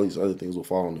money and all these other things, will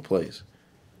fall into place.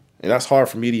 And that's hard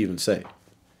for me to even say,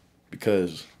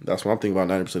 because that's what I'm thinking about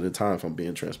 90% of the time, if I'm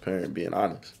being transparent, being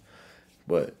honest.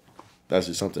 But that's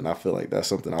just something I feel like that's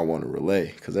something I want to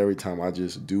relay. Because every time I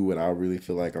just do what I really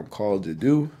feel like I'm called to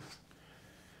do,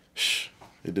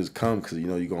 it just comes, because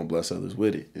you're going to bless others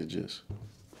with it. It just,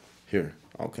 here.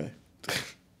 Okay.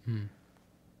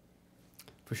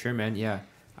 For sure, man. Yeah.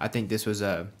 I think this was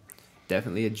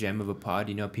definitely a gem of a pod.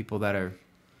 People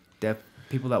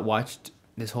that watched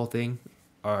this whole thing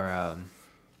are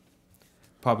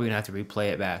probably going to have to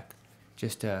replay it back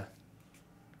just to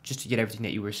get everything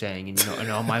that you were saying,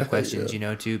 and all my questions,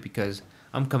 yeah. Too, because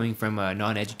I'm coming from a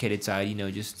non-educated side,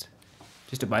 just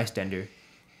a bystander.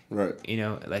 Right.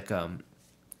 Like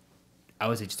I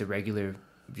was just a regular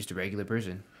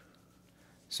person.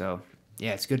 So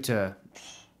yeah, it's good to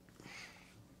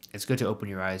open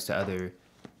your eyes to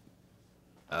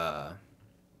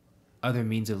other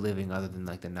means of living other than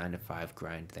like the 9-to-5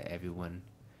 grind that everyone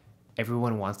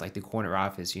wants, like the corner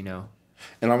office, And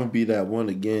I'm gonna be that one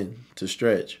again to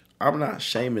stretch. I'm not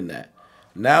shaming that.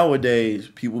 Nowadays,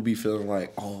 people be feeling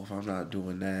like, oh, if I'm not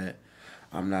doing that,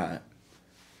 I'm not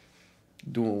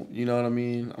doing, you know what I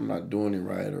mean? I'm not doing it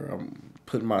right, or I'm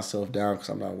putting myself down because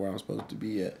I'm not where I'm supposed to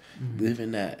be at. Mm-hmm.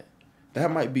 Living that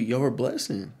might be your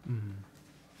blessing.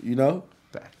 Mm-hmm.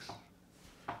 Facts.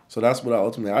 So that's what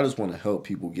I just want to help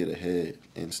people get ahead,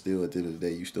 and still at the end of the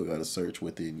day, you still got to search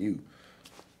within you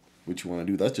what you want to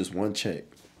do. That's just one check.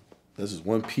 That's just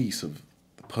one piece of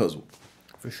the puzzle.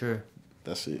 For sure.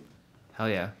 That's it. Hell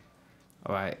yeah.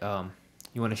 All right.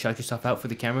 You want to shout yourself out for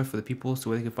the camera, for the people, so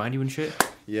where they can find you and shit?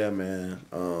 Yeah, man.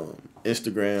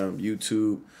 Instagram,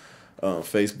 YouTube,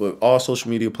 Facebook, all social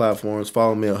media platforms.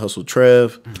 Follow me at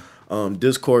HustleTrev.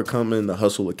 Discord coming, the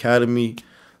Hustle Academy.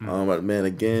 Man,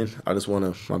 again, I just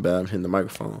want to, my bad, I'm hitting the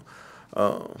microphone.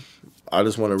 I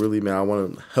just want to really, man, I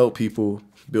want to help people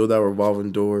build that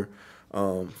revolving door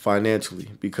financially,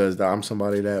 because I'm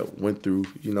somebody that went through,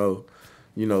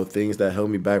 you know, things that held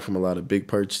me back from a lot of big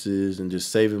purchases and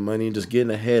just saving money and just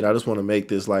getting ahead. I just want to make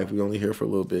this life, we only here for a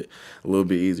little bit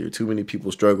easier. Too many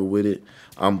people struggle with it.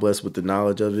 I'm blessed with the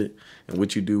knowledge of it. And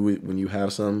what you do when you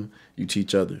have something, you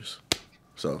teach others.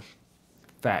 So.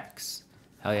 Facts.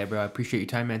 Hell yeah, bro. I appreciate your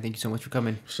time, man. Thank you so much for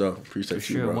coming. So, appreciate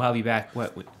for you, sure. bro. We'll have you back.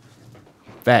 What?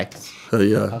 Facts. Hell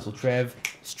yeah. HustleTrev,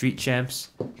 Street Champs.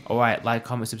 All right, like,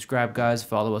 comment, subscribe, guys.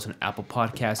 Follow us on Apple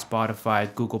Podcasts,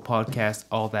 Spotify, Google Podcasts,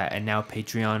 all that, and now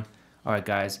Patreon. All right,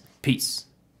 guys. Peace.